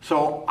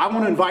 So I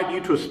want to invite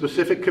you to a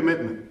specific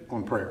commitment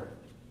on prayer.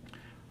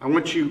 I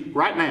want you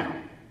right now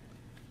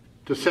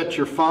to set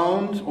your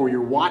phones or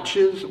your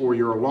watches or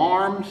your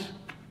alarms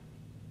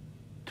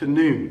to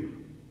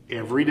noon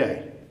every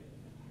day.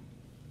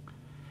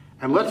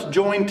 And let's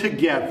join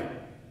together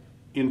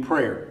in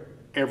prayer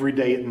every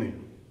day at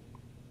noon.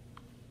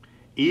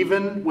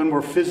 Even when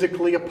we're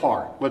physically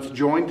apart, let's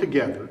join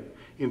together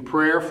in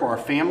prayer for our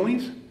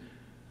families,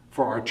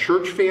 for our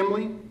church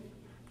family,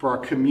 for our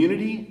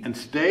community and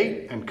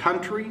state and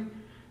country,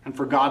 and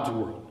for God's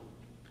world,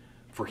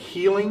 for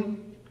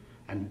healing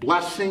and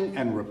blessing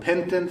and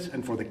repentance,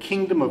 and for the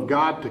kingdom of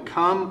God to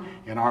come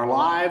in our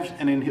lives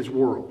and in his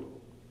world.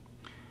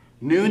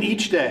 Noon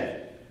each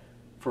day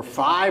for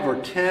 5 or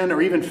 10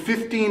 or even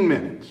 15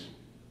 minutes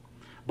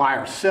by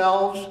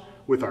ourselves,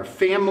 with our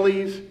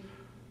families,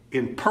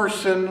 in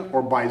person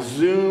or by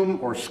Zoom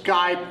or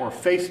Skype or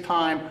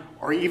FaceTime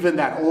or even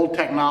that old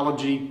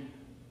technology,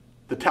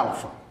 the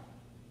telephone.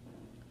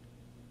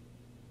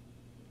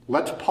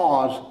 Let's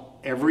pause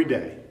every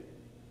day,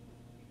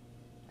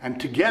 and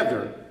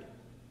together,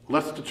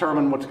 let's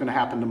determine what's going to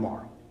happen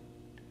tomorrow.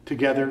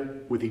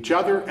 Together with each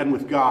other and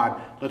with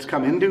God, let's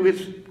come into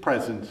his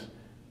presence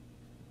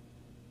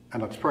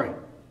and let's pray.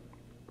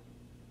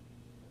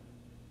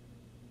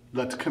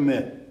 Let's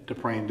commit to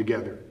praying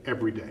together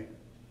every day.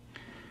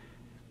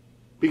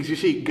 Because you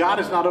see,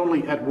 God is not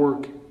only at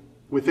work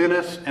within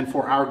us and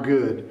for our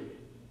good,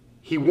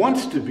 He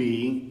wants to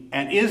be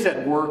and is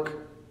at work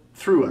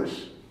through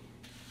us.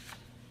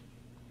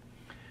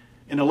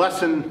 In a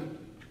lesson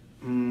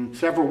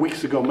several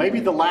weeks ago, maybe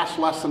the last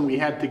lesson we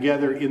had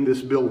together in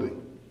this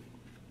building,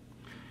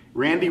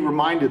 Randy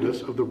reminded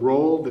us of the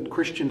role that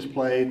Christians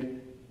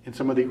played in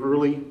some of the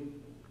early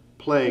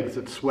plagues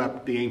that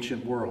swept the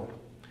ancient world.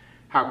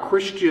 How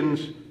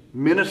Christians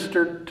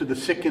ministered to the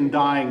sick and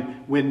dying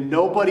when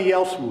nobody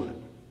else would.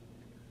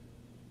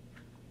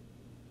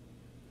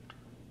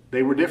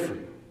 They were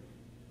different.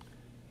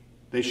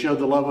 They showed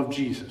the love of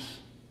Jesus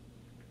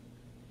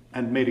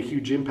and made a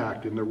huge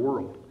impact in their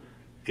world.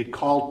 It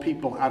called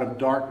people out of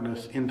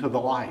darkness into the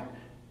light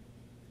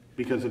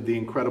because of the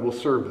incredible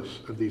service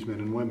of these men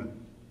and women.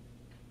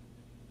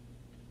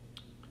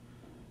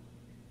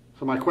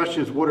 So my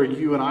question is, what are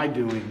you and I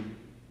doing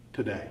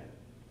today?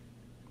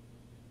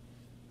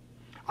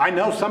 I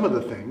know some of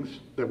the things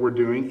that we're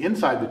doing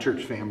inside the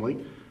church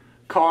family: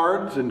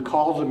 cards and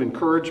calls of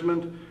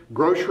encouragement,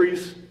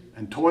 groceries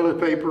and toilet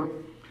paper,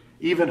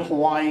 even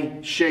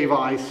Hawaii shave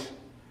ice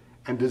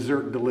and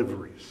dessert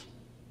deliveries.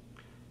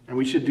 And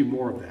we should do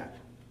more of that.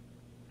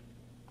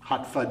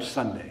 Hot fudge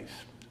sundaes.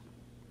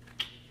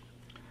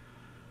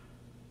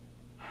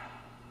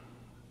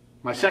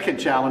 My second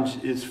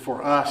challenge is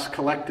for us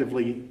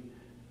collectively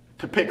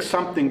to pick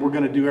something we're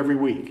going to do every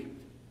week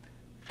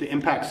to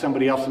impact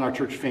somebody else in our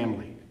church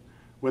family,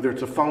 whether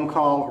it's a phone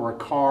call or a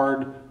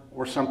card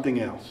or something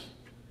else.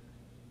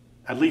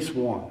 At least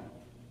one,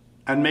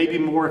 and maybe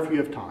more if you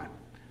have time.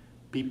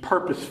 Be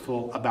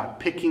purposeful about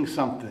picking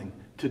something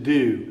to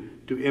do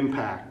to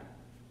impact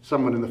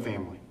someone in the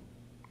family.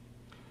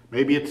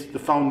 Maybe it's the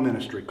phone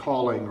ministry,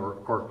 calling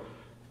or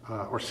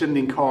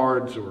sending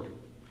cards or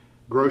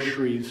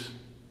groceries,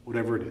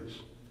 whatever it is.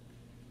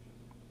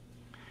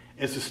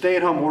 As the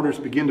stay-at-home orders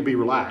begin to be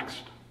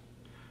relaxed,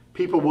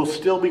 people will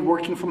still be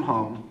working from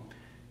home,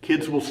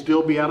 kids will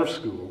still be out of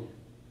school,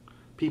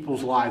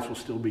 people's lives will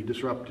still be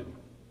disrupted.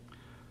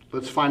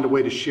 Let's find a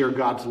way to share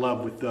God's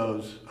love with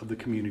those of the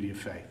community of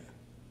faith.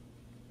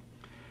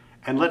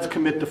 And let's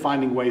commit to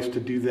finding ways to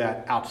do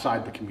that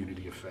outside the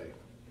community of faith.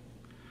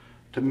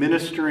 To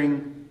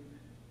ministering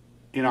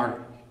in our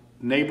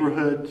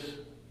neighborhoods,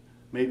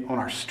 maybe on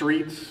our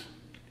streets,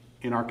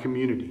 in our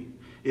community.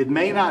 It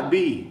may not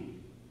be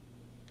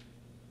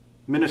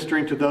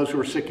ministering to those who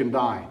are sick and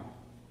dying,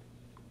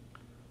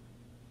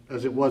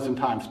 as it was in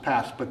times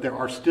past, but there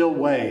are still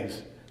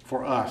ways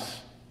for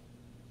us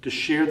to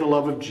share the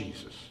love of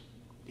Jesus,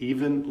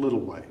 even little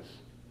ways,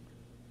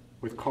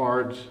 with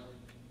cards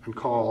and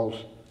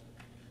calls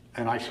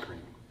and ice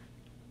cream.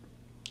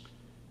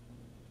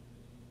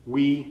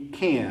 We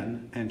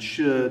can and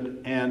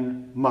should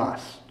and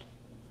must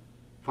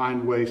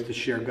find ways to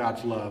share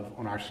God's love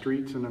on our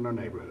streets and in our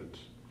neighborhoods.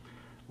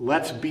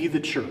 Let's be the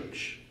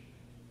church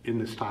in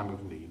this time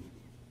of need.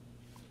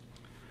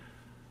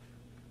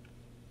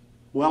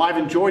 Well, I've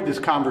enjoyed this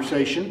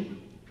conversation.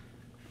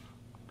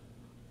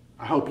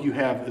 I hope you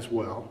have as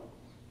well.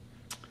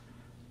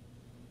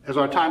 As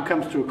our time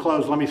comes to a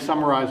close, let me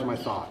summarize my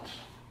thoughts.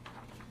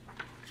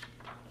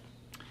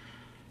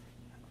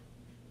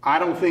 I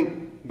don't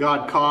think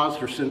God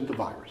caused or sent the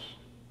virus,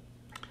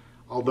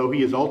 although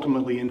He is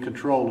ultimately in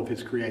control of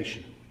His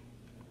creation.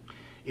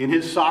 In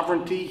His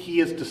sovereignty, He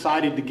has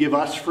decided to give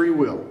us free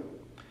will,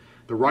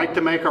 the right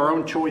to make our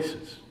own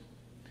choices.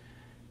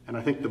 And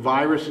I think the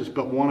virus is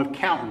but one of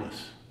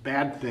countless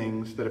bad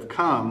things that have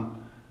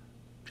come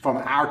from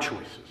our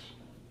choices.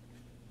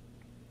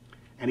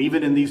 And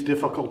even in these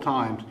difficult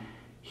times,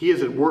 He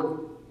is at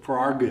work for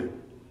our good,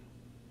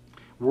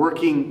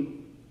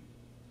 working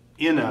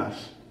in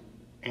us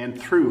and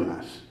through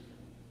us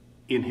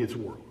in His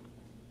world.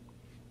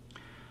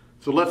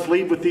 So let's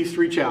leave with these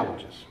three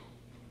challenges.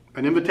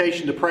 An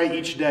invitation to pray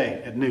each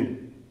day at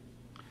noon.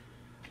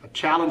 A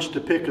challenge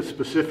to pick a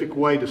specific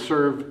way to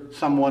serve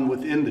someone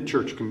within the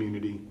church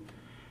community.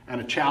 And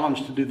a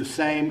challenge to do the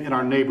same in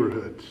our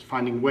neighborhoods,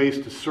 finding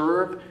ways to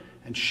serve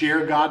and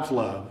share God's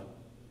love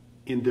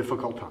in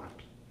difficult times.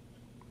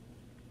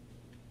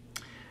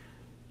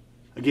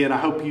 Again, I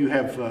hope you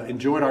have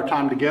enjoyed our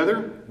time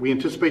together. We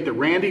anticipate that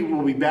Randy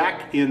will be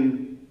back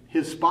in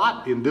his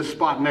spot, in this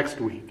spot next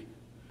week.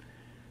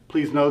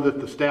 Please know that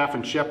the staff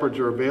and shepherds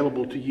are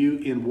available to you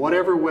in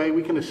whatever way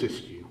we can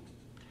assist you.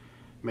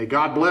 May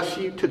God bless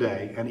you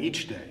today and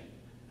each day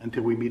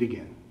until we meet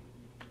again.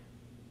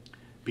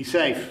 Be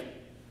safe.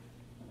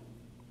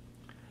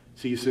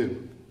 See you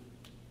soon.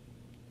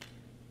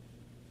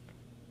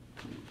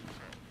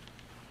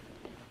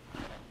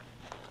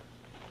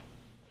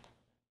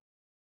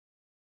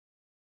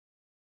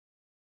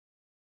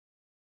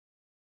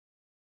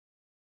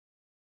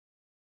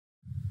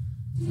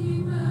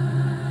 Deeper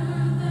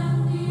than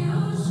the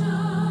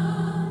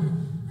ocean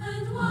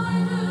and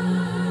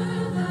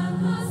wider than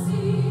the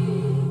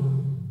sea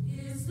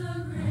is the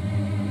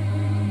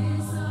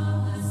grace of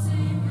the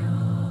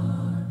Savior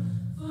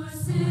for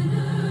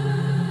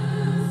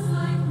sinners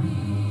like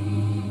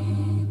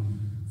me.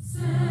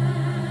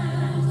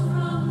 Sent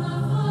from the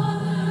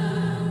Father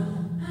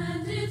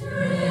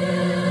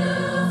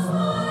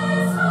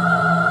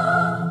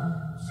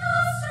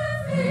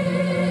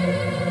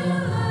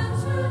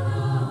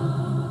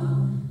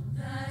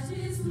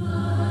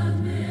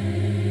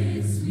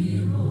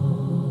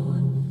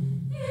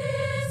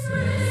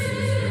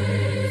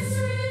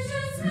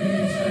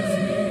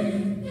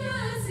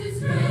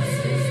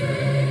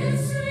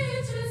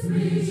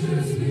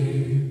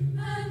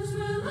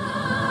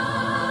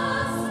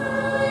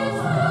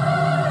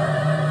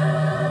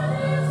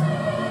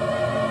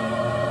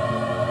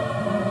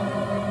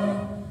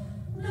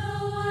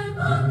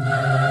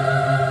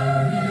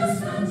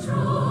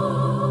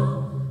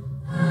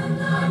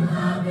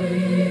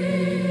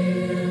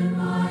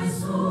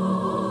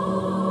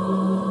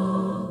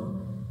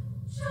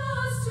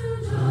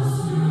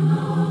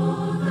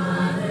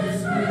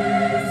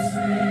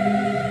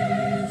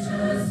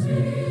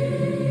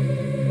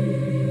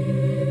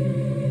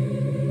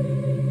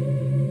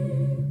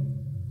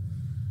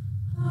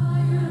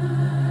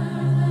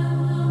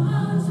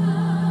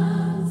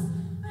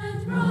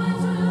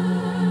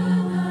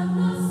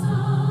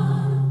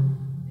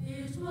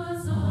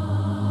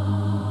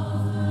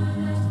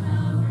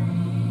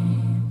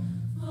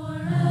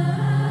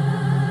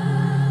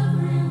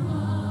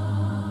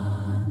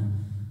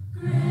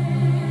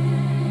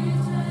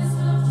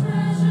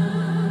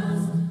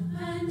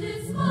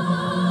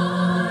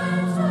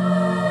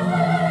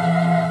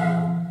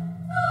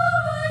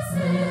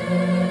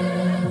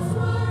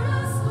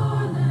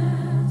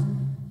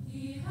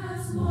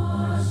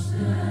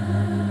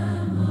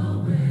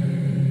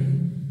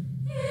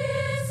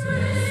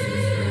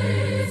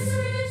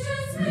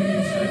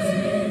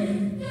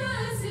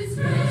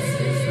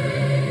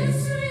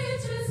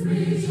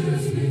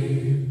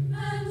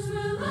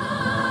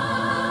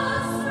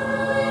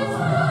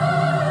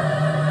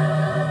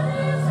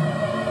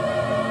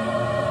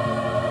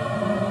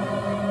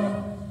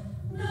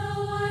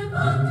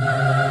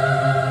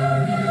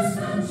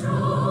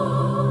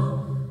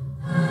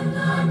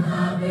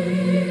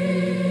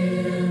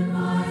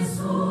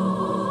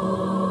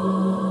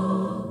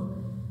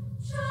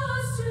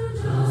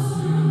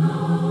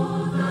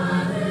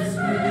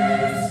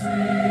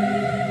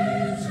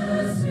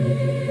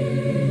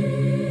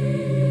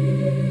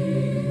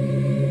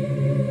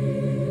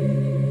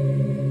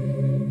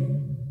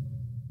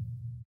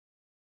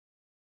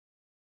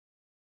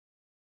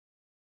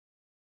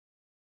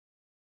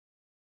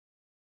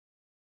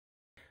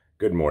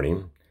Good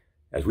morning.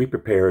 As we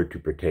prepare to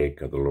partake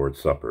of the Lord's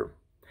Supper,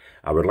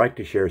 I would like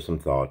to share some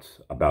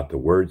thoughts about the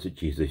words that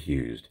Jesus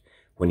used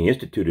when he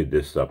instituted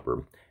this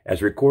supper,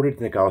 as recorded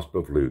in the Gospel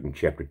of Luke in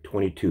chapter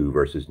 22,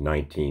 verses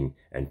 19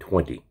 and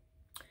 20.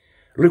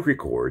 Luke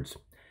records,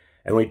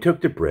 "And when he took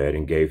the bread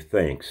and gave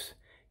thanks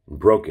and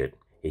broke it,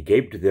 he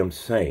gave to them,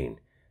 saying,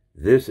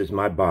 'This is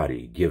my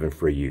body given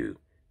for you.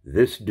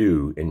 This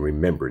do in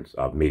remembrance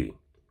of me.'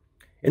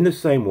 In the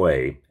same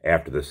way,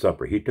 after the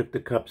supper, he took the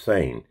cup,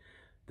 saying,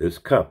 'This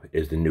cup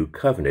is the new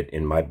covenant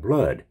in my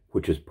blood,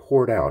 which is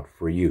poured out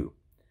for you.'"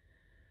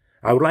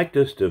 I would like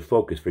us to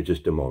focus for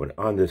just a moment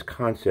on this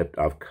concept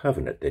of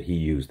covenant that he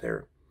used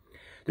there.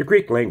 The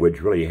Greek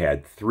language really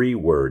had three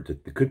words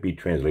that could be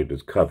translated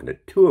as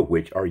covenant, two of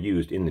which are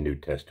used in the New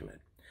Testament.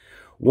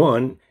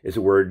 One is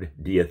the word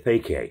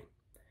diatheke,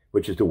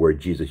 which is the word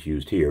Jesus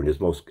used here and is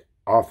most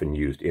often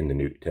used in the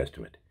New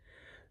Testament.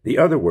 The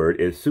other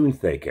word is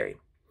suntheke,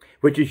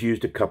 which is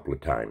used a couple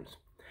of times.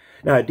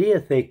 Now, a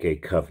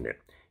diatheke covenant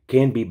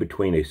can be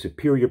between a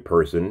superior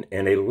person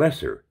and a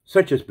lesser,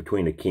 such as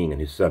between a king and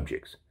his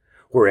subjects,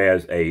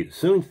 whereas a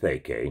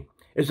suntheke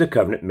is a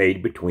covenant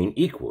made between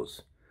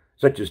equals,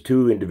 such as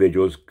two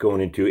individuals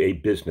going into a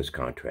business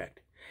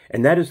contract.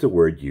 And that is the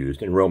word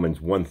used in Romans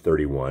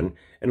 1:31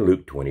 and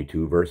Luke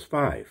 22, verse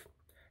 5.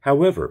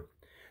 However,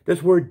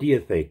 this word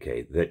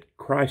diatheke that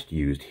Christ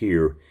used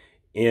here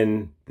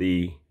in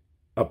the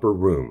upper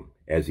room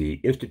as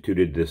he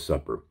instituted this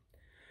supper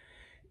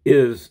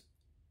is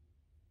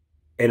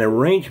an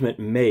arrangement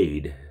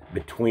made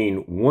between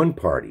one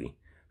party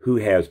who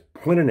has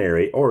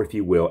plenary, or if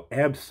you will,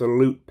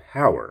 absolute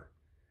power,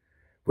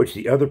 which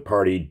the other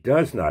party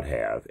does not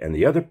have, and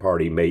the other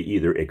party may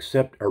either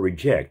accept or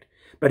reject,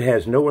 but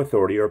has no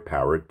authority or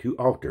power to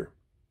alter.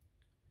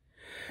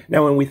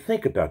 Now, when we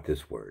think about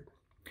this word,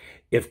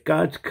 if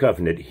God's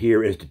covenant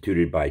here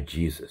instituted by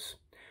Jesus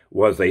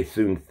was a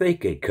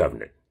suntheke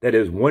covenant, that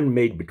is, one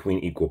made between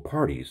equal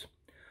parties,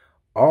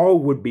 all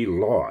would be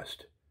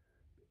lost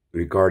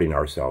regarding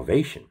our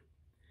salvation,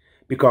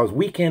 because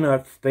we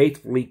cannot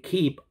faithfully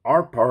keep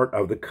our part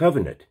of the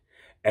covenant,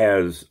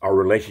 as our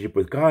relationship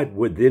with God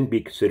would then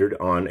be considered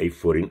on a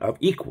footing of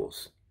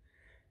equals.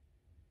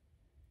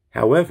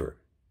 However,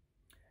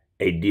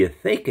 a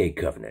diatheke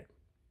covenant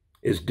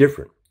is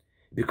different,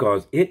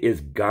 because it is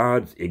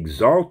God's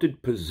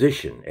exalted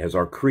position as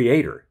our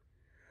Creator,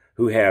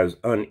 who has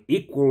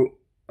unequal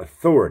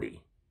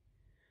authority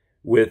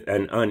with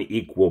an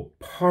unequal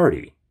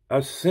party,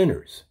 us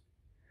sinners.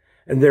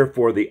 And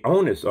therefore the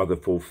onus of the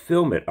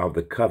fulfillment of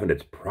the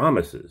covenant's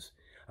promises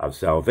of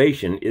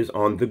salvation is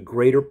on the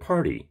greater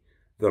party,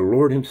 the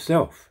Lord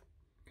himself.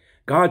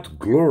 God's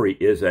glory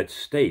is at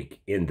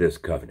stake in this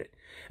covenant,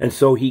 and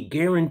so he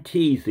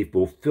guarantees the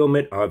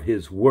fulfillment of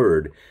his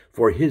word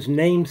for his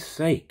name's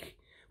sake,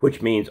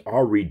 which means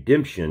our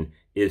redemption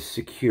is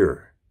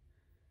secure.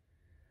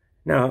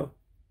 Now,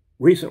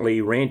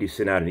 recently, Randy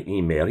sent out an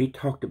email. He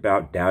talked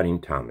about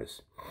doubting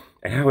Thomas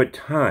and how at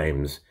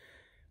times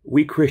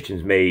we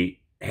Christians may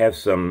have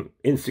some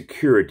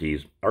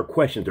insecurities or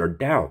questions or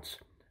doubts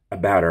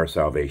about our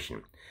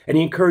salvation. And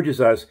he encourages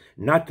us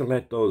not to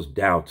let those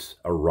doubts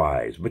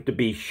arise, but to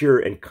be sure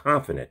and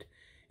confident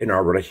in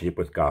our relationship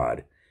with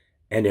God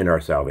and in our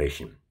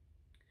salvation.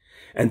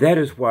 And that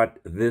is what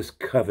this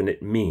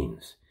covenant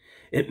means.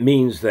 It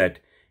means that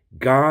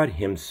God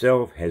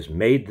himself has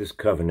made this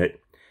covenant,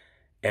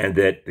 and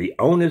that the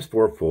onus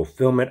for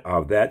fulfillment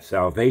of that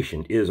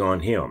salvation is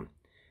on him,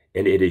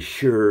 and it is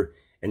sure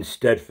and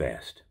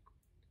steadfast.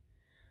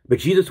 But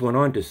Jesus went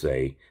on to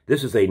say,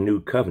 "This is a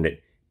new covenant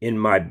in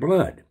my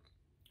blood."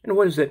 And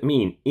what does that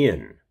mean,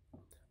 in?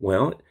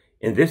 Well,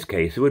 in this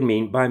case, it would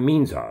mean by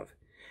means of.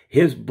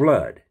 His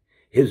blood,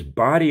 his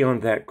body on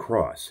that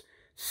cross,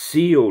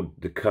 sealed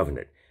the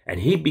covenant, and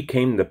he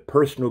became the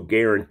personal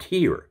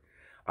guarantor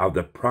of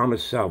the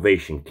promised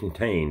salvation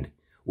contained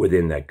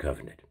within that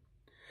covenant.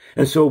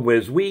 And so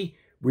as we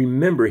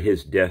remember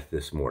his death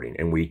this morning,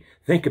 and we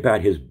think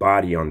about his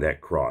body on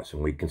that cross,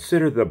 and we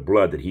consider the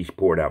blood that he's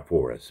poured out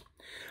for us,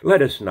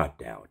 let us not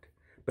doubt,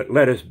 but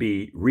let us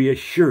be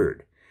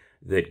reassured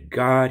that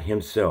God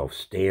himself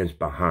stands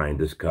behind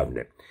this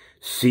covenant,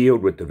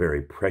 sealed with the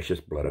very precious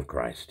blood of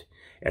Christ,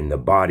 and the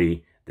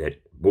body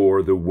that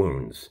bore the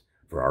wounds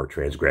for our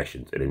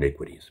transgressions and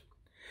iniquities.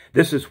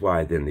 This is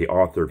why then the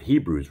author of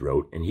Hebrews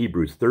wrote in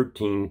Hebrews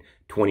 13,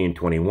 20 and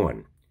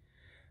 21,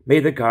 "May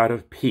the God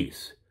of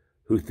peace,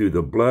 who through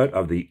the blood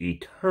of the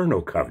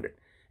eternal covenant,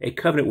 a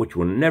covenant which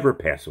will never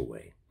pass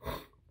away,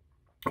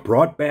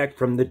 brought back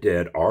from the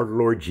dead our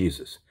Lord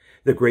Jesus,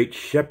 the great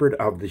shepherd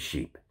of the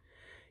sheep,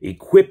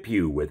 equip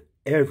you with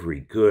every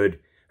good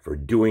for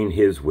doing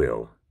his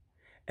will,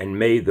 and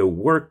may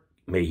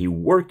he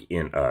work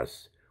in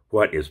us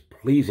what is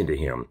pleasing to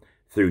him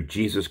through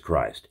Jesus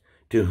Christ,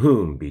 to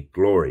whom be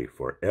glory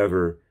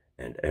forever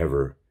and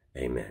ever.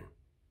 Amen."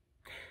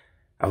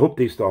 I hope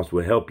these thoughts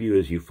will help you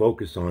as you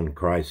focus on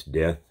Christ's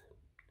death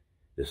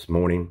this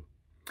morning.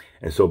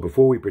 And so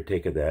before we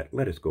partake of that,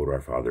 let us go to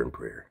our Father in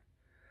prayer.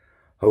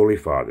 Holy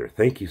Father,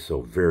 thank you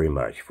so very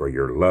much for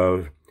your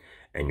love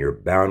and your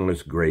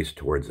boundless grace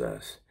towards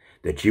us,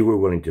 that you were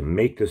willing to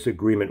make this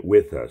agreement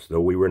with us,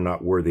 though we were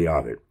not worthy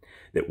of it,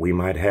 that we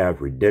might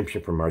have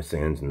redemption from our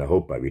sins and the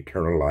hope of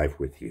eternal life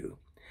with you.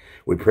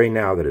 We pray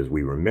now that as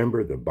we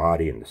remember the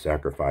body and the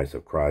sacrifice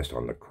of Christ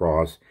on the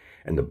cross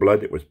and the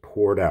blood that was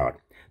poured out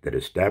that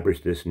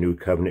established this new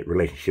covenant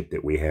relationship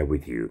that we have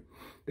with you,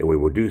 that we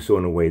will do so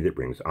in a way that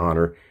brings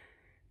honor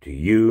to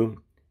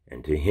you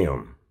and to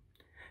him.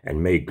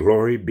 And may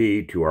glory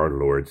be to our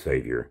Lord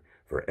Savior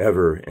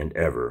forever and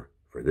ever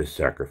for this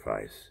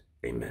sacrifice.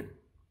 Amen.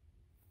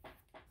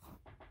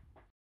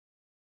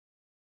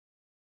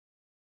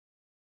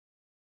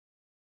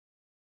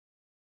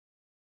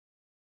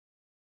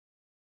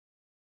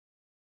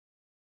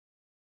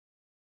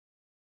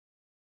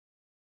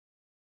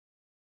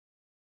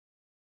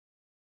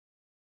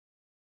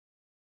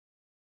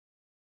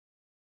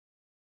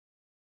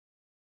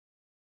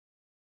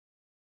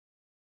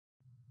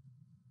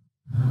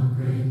 How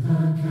great thou